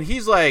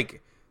he's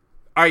like,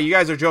 all right, you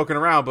guys are joking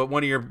around, but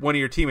one of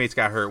your teammates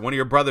got hurt. One of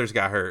your brothers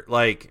got hurt.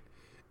 Like,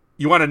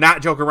 you want to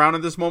not joke around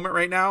in this moment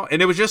right now?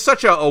 And it was just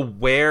such a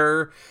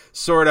aware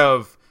sort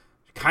of,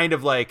 kind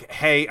of like,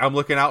 hey, I'm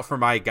looking out for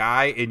my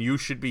guy and you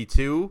should be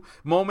too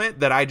moment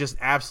that I just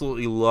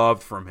absolutely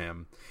loved from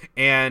him.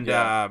 And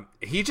I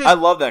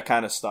love that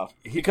kind of stuff,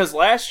 because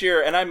last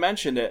year, and I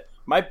mentioned it,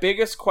 my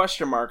biggest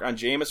question mark on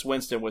Jameis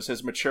Winston was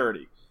his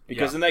maturity,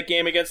 because in that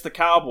game against the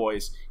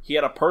Cowboys, he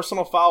had a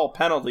personal foul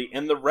penalty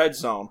in the red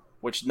zone,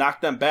 which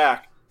knocked them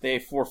back.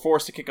 They were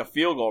forced to kick a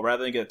field goal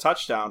rather than get a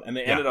touchdown, and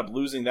they ended up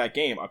losing that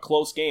game, a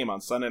close game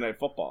on Sunday Night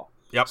Football.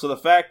 Yep. So the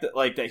fact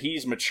that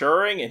he's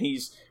maturing and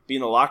he's being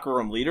the locker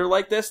room leader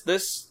like this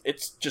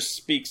it just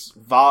speaks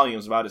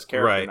volumes about his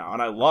character now,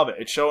 and I love it.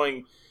 It's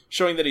showing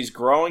that he's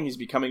growing, he's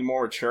becoming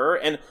more mature,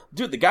 and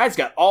dude, the guy's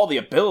got all the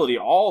ability,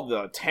 all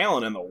the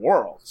talent in the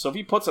world. So if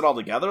he puts it all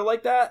together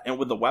like that, and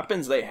with the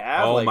weapons they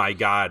have, oh my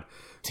God,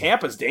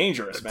 Tampa's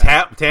dangerous,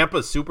 man.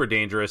 Tampa's super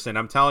dangerous, and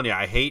I'm telling you,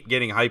 I hate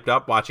getting hyped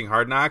up watching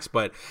Hard Knocks,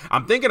 but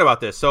I'm thinking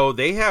about this. So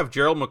they have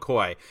Gerald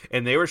McCoy,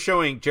 and they were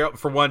showing, Gerald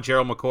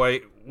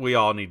McCoy, we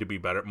all need to be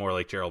more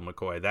like Gerald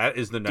McCoy. That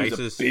is the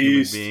nicest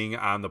human being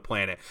on the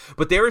planet.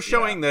 But they were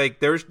showing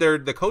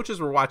the coaches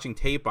were watching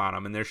tape on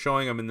him, and they're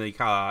showing him in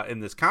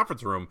this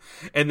conference room,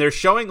 and they're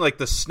showing like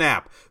the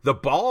snap. The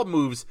ball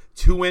moves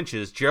 2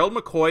 inches. Gerald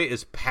McCoy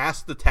is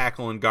past the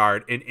tackle and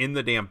guard and in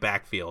the damn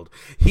backfield.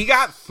 He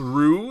got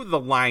through the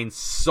line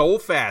so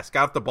fast,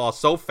 got off the ball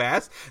so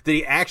fast that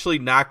he actually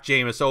knocked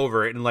Jameis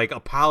over and like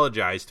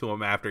apologized to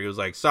him after. He was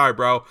like, "Sorry,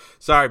 bro,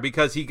 sorry,"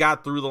 because he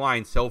got through the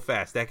line so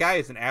fast. That guy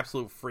is an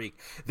absolute freak.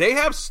 They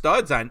have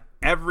studs on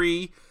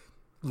every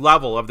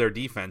level of their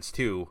defense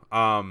too.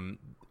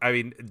 I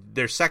mean,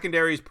 their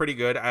secondary is pretty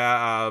good.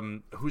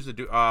 Who's the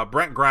dude?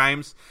 Brent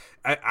Grimes,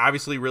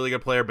 obviously really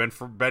good player.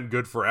 Been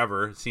good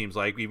forever. It seems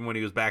like, even when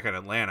he was back in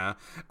Atlanta.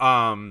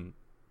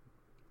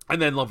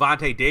 And then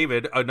Levante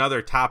David,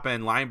 another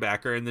top-end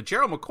linebacker. And the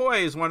Gerald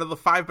McCoy is one of the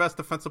 5 best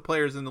defensive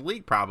players in the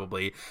league,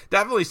 probably.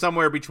 Definitely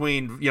somewhere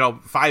between,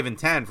 5 and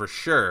 10 for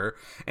sure.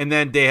 And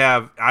then they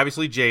have,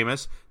 obviously,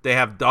 Jameis. They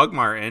have Doug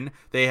Martin.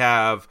 They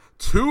have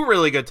 2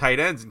 really good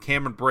tight ends in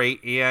Cameron Brate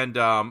and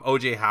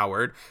O.J.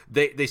 Howard.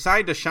 They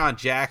signed Deshaun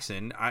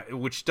Jackson,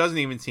 which doesn't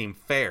even seem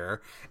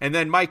fair. And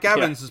then Mike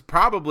Evans is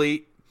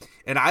probably...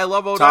 And I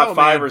love Odell, top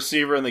 5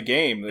 receiver in the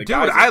game. Dude,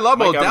 I love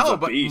Odell,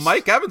 but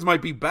Mike Evans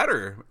might be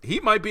better.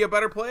 He might be a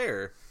better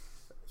player.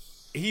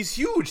 He's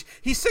huge.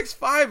 He's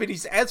 6'5", and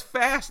he's as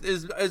fast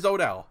as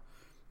Odell.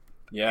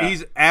 Yeah.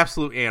 He's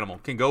absolute animal.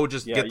 Can go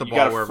get the ball wherever. You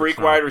got a freak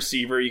wide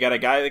receiver. You got a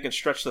guy that can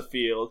stretch the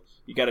field.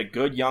 You got a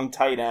good young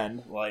tight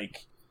end.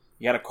 Like,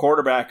 you got a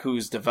quarterback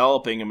who's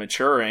developing and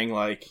maturing.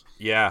 Like,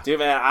 yeah. Dude,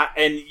 man,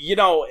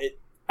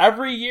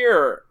 every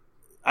year,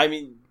 I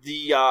mean,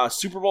 the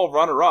Super Bowl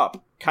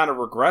runner-up kind of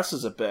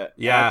regresses a bit.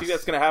 Yeah, I think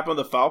that's going to happen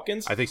with the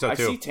Falcons. I think so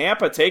too. I see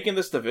Tampa taking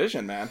this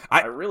division, man.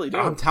 I really do.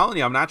 I'm telling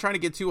you, I'm not trying to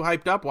get too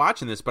hyped up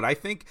watching this, but I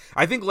think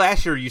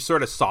last year you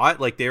sort of saw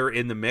it, like they were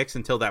in the mix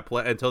until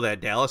that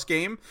Dallas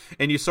game,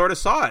 and you sort of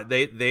saw it.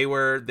 They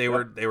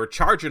were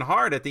charging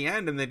hard at the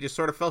end, and they just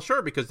sort of fell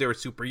short because they were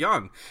super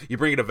young. You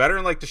bring in a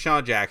veteran like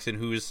Deshaun Jackson,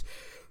 who's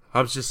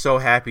I was just so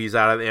happy he's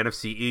out of the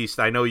NFC East.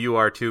 I know you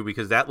are too,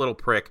 because that little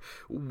prick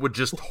would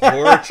just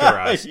torture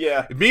us.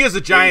 Yeah, me as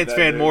a Giants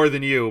fan more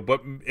than you,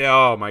 but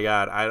oh my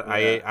god,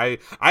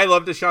 I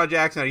love Deshaun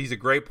Jackson. He's a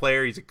great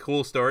player. He's a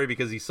cool story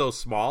because he's so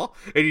small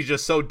and he's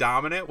just so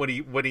dominant when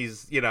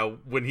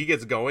he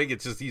gets going.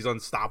 It's just he's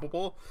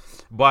unstoppable.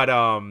 But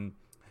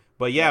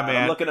yeah,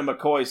 man. I'm looking at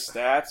McCoy's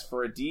stats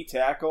for a D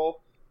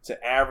tackle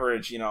to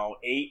average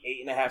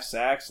 8.5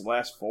 sacks the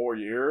last 4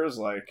 years.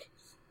 Like,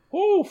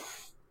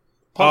 oof.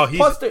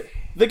 Plus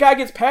the guy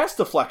gets pass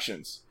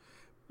deflections.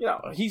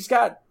 He's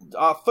got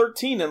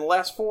 13 in the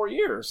last 4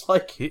 years.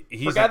 Like,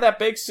 he's for a guy that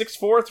big,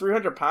 6'4",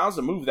 300 pounds,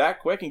 to move that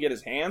quick and get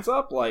his hands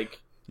up,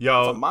 like, it's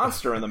a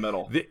monster in the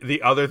middle.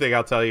 The other thing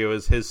I'll tell you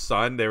is his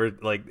son. They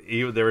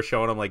were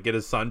showing him like get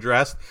his son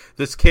dressed.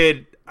 This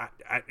kid,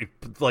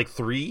 like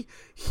 3,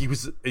 he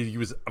was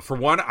for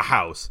one a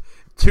house.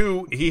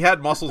 2, he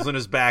had muscles in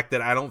his back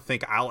that I don't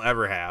think I'll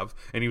ever have,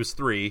 and he was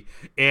 3,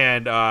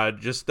 and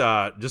just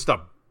a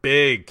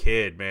big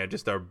kid, man.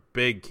 Just a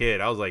big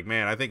kid. I was like,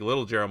 man, I think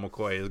little Gerald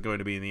McCoy is going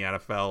to be in the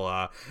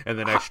NFL in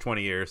the next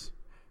 20 years.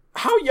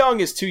 How young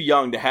is too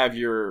young to have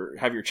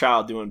your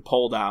child doing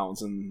pull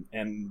downs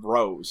and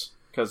rows?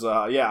 Because,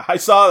 I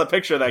saw the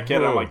picture of that kid,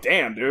 and I'm like,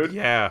 damn, dude.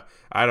 Yeah,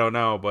 I don't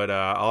know, but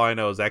all I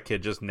know is that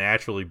kid just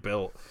naturally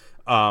built.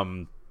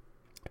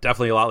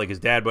 Definitely a lot like his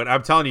dad, but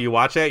I'm telling you, you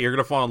watch that, you're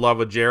going to fall in love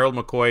with Gerald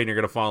McCoy, and you're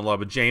going to fall in love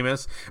with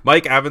Jameis.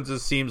 Mike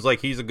Evans seems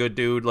like he's a good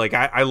dude. Like,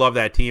 I love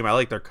that team. I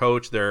like their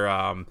coach.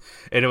 And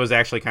it was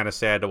actually kind of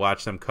sad to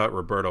watch them cut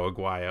Roberto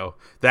Aguayo.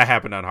 That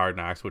happened on Hard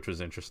Knocks, which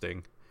was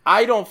interesting.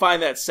 I don't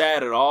find that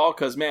sad at all,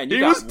 because, man, you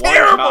got one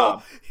terrible.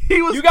 job.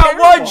 You got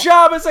one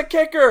job as a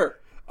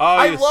kicker. Oh,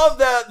 I love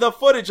the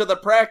footage of the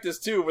practice,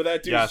 too, where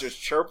that dude's just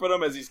chirping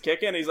him as he's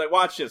kicking. He's like,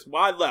 watch this.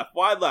 Wide left.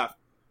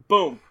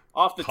 Boom.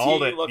 Off the tee,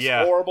 it looks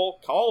horrible.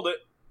 Called it.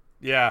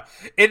 Yeah.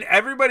 And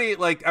everybody,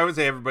 like, I would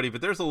say everybody, but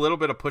there's a little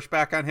bit of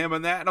pushback on him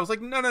on that. And I was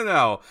like,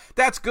 no.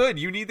 That's good.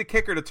 You need the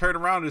kicker to turn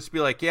around and just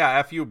be like, yeah,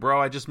 F you,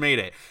 bro. I just made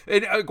it.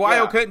 And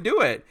Aguayo couldn't do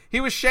it. He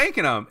was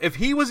shanking him. If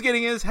he was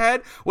getting in his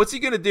head, what's he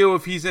going to do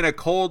if he's in a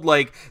cold,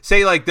 like,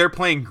 say, like, they're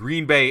playing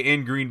Green Bay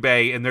in Green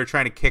Bay and they're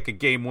trying to kick a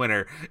game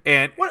winner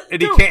and he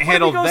can't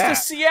handle that. He goes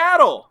to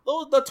Seattle.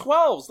 The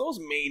 12s, those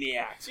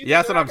maniacs.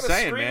 That's what I'm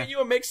saying, man. Scream at you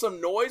and make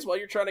some noise while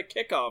you're trying to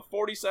kick a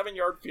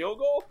 47-yard field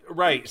goal?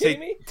 Right. Are you kidding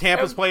me?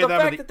 Tampa's playing the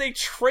fact that they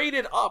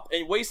traded up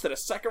and wasted a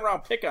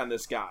second-round pick on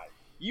this guy.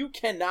 You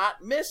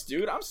cannot miss,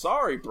 dude. I'm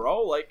sorry,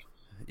 bro. Like,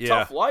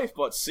 tough life,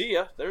 but see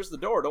ya. There's the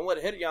door. Don't let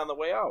it hit you on the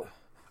way out.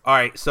 All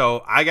right,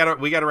 so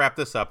we gotta wrap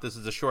this up. This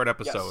is a short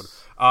episode.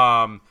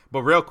 Yes.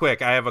 But real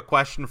quick, I have a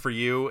question for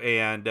you,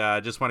 and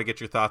just want to get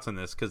your thoughts on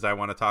this because I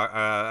want to talk.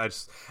 I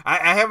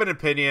have an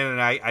opinion,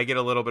 and I get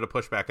a little bit of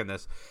pushback on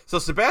this. So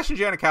Sebastian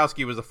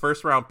Janikowski was a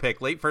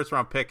late first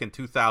round pick in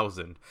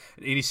 2000,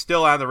 and he's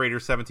still on the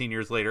Raiders 17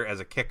 years later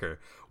as a kicker.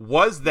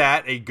 Was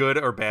that a good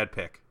or bad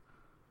pick?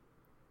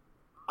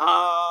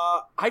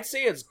 I'd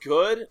say it's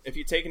good if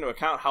you take into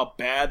account how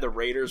bad the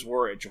Raiders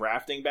were at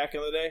drafting back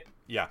in the day.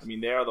 Yeah, I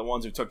mean they are the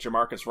ones who took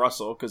Jamarcus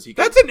Russell because he.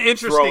 That's an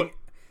interesting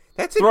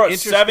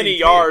 70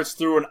 yards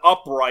through an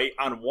upright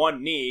on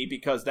one knee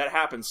because that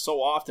happens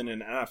so often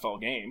in an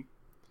NFL game.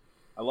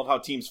 I love how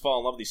teams fall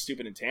in love with these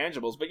stupid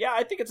intangibles, but yeah,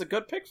 I think it's a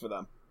good pick for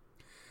them.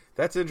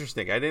 That's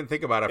interesting. I didn't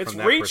think about it from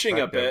that perspective. It's reaching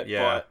a bit,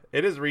 yeah. But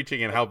it is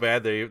reaching in how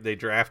bad they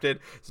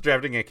drafted. So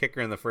drafting a kicker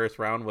in the first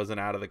round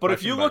wasn't out of the question. But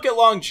if you look at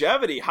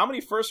longevity, how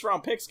many first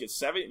round picks get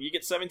 17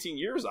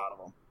 years out of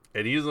them?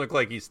 And he doesn't look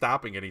like he's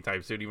stopping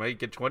anytime soon. He might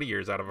get 20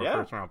 years out of a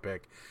first round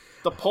pick.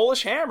 The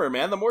Polish Hammer,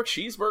 man. The more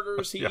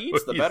cheeseburgers he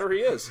eats, the better he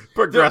is.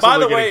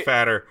 Progressively getting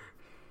fatter.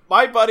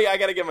 My buddy, I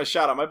got to give him a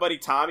shout out. My buddy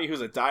Tommy,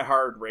 who's a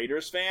diehard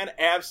Raiders fan,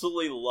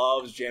 absolutely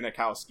loves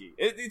Janikowski.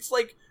 It's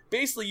like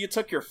basically you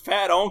took your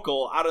fat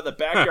uncle out of the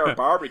backyard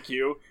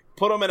barbecue,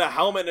 put him in a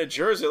helmet and a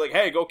jersey, like,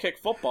 hey, go kick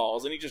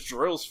footballs, and he just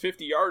drills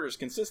 50-yarders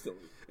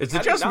consistently. Is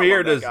it just me,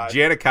 or does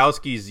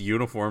Janikowski's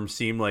uniform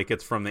seem like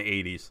it's from the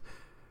 80s?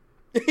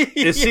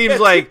 It seems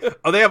like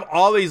they have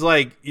all these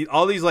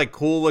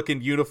cool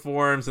looking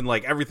uniforms and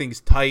like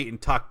everything's tight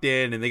and tucked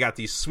in, and they got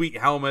these sweet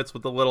helmets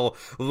with the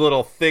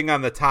little thing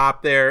on the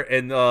top there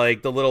and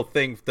like the little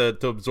thing to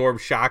absorb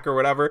shock or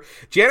whatever.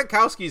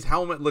 Janikowski's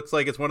helmet looks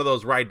like it's one of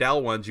those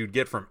Rydell ones you'd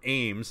get from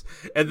Ames,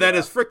 and then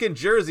his freaking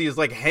jersey is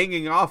like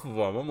hanging off of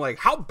him. I'm like,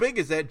 how big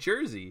is that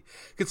jersey?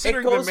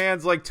 Considering the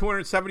man's like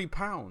 270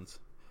 pounds.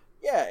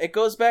 Yeah, it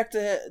goes back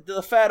to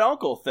the fat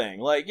uncle thing.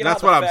 Like, you know,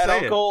 that's what the I'm fat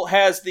saying. Uncle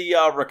has the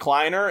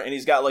recliner, and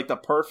he's got like the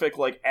perfect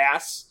like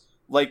ass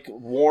like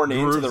worn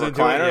into the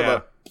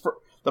recliner,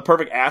 the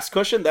perfect ass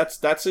cushion. That's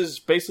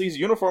basically his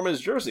uniform and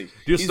his jersey.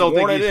 He's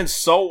worn it in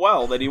so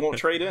well that he won't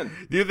trade in.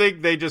 Do you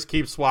think they just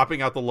keep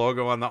swapping out the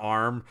logo on the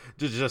arm?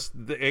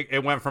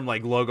 It went from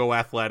like Logo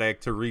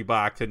Athletic to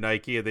Reebok to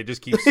Nike, and they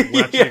just keep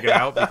switching it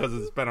out because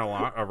it's been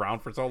around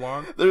for so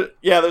long?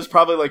 There's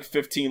probably like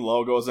 15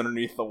 logos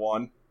underneath the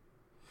one.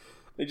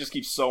 They just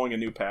keep sewing a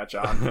new patch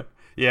on.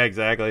 Yeah,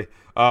 exactly.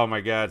 Oh my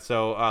God.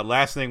 So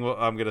last thing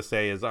I'm gonna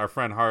say is our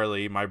friend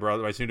Harley, my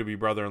soon-to-be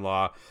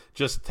brother-in-law,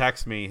 just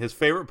texted me. His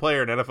favorite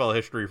player in NFL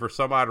history for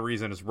some odd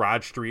reason is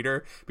Rod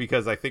Streeter,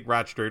 because I think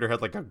Rod Streeter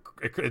had like an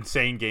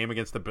insane game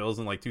against the Bills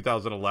in like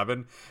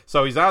 2011.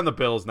 So he's on the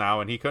Bills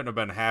now, and he couldn't have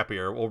been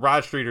happier. Well,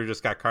 Rod Streeter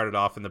just got carted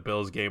off in the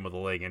Bills game with a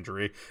leg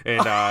injury,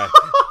 and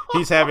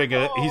he's having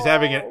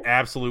an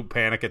absolute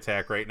panic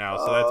attack right now.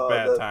 So that's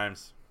bad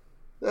times.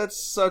 That's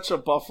such a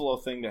Buffalo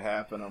thing to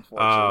happen,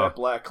 unfortunately. That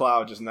black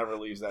cloud just never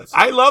leaves that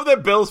city. I love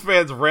that Bills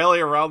fans rally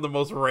around the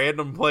most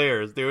random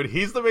players, dude.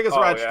 He's the biggest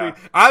Rod Street.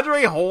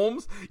 Andre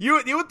Holmes, you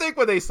would think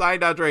when they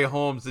signed Andre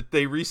Holmes that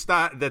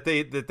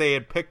they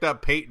had picked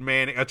up Peyton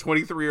Manning, a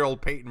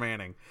 23-year-old Peyton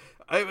Manning.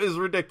 It was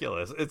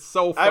ridiculous. It's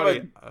so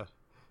funny.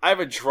 I have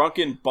a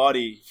drunken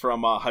buddy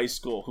from high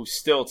school who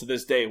still, to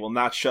this day, will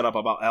not shut up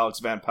about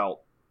Alex Van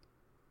Pelt.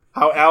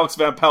 How Alex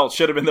Van Pelt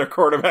should have been their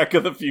quarterback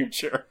of the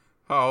future.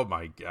 Oh,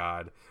 my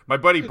God. My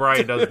buddy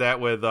Brian does that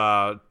with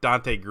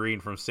Dante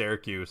Green from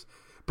Syracuse.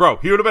 Bro,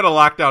 he would have been a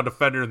lockdown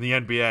defender in the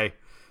NBA.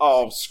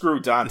 Oh, screw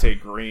Dante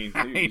Green.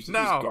 He was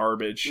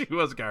garbage. He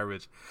was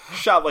garbage.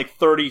 Shot like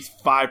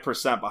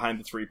 35%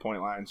 behind the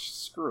three-point line.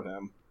 Screw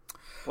him.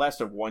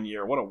 Lasted 1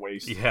 year. What a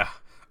waste. Yeah.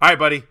 All right,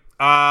 buddy.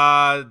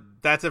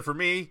 That's it for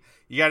me.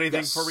 You got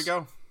anything before we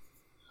go?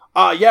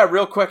 Yeah,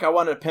 real quick, I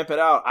wanted to pimp it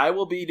out. I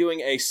will be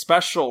doing a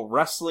special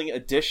wrestling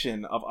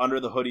edition of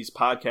Under the Hoodies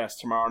podcast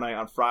tomorrow night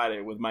on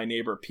Friday with my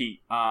neighbor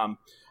Pete.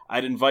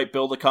 I'd invite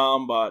Bill to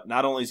come, but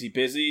not only is he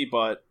busy,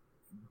 but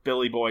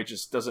Billy Boy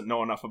just doesn't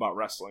know enough about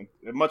wrestling.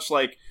 And much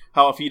like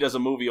how if he does a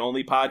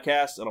movie-only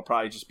podcast, it'll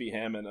probably just be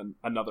him and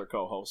another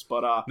co-host.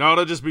 But no,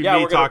 it'll just be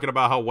me talking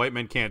about how White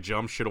Men Can't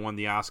Jump should have won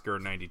the Oscar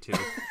in 92.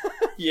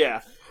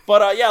 Yeah.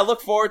 But,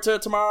 look forward to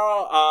it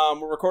tomorrow.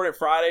 We're recording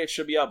Friday. It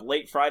should be up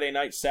late Friday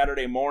night,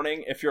 Saturday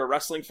morning. If you're a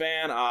wrestling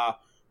fan,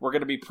 we're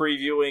going to be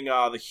previewing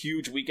the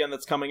huge weekend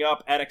that's coming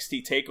up.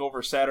 NXT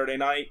TakeOver Saturday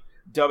night.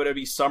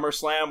 WWE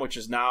SummerSlam, which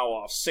is now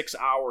a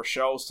 6-hour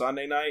show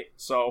Sunday night.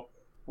 So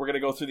we're going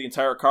to go through the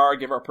entire card,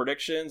 give our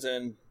predictions,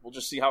 and we'll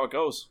just see how it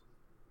goes.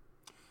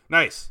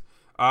 Nice.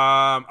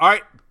 All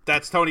right.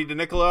 That's Tony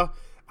DeNicola.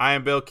 I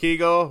am Bill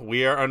Kegel.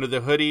 We are Under the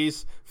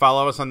Hoodies.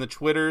 Follow us on the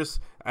Twitters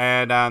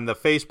and on the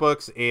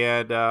Facebooks,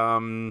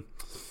 and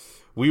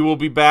we will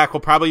be back.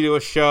 We'll probably do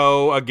a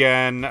show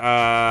again.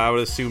 I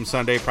would assume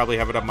Sunday. Probably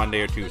have it on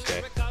Monday or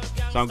Tuesday.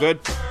 Sound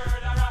good?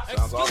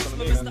 Sounds awesome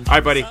to me, man. All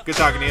right, buddy. Good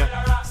talking to you.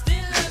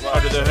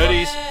 Under the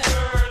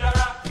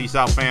Hoodies. Peace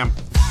out, fam.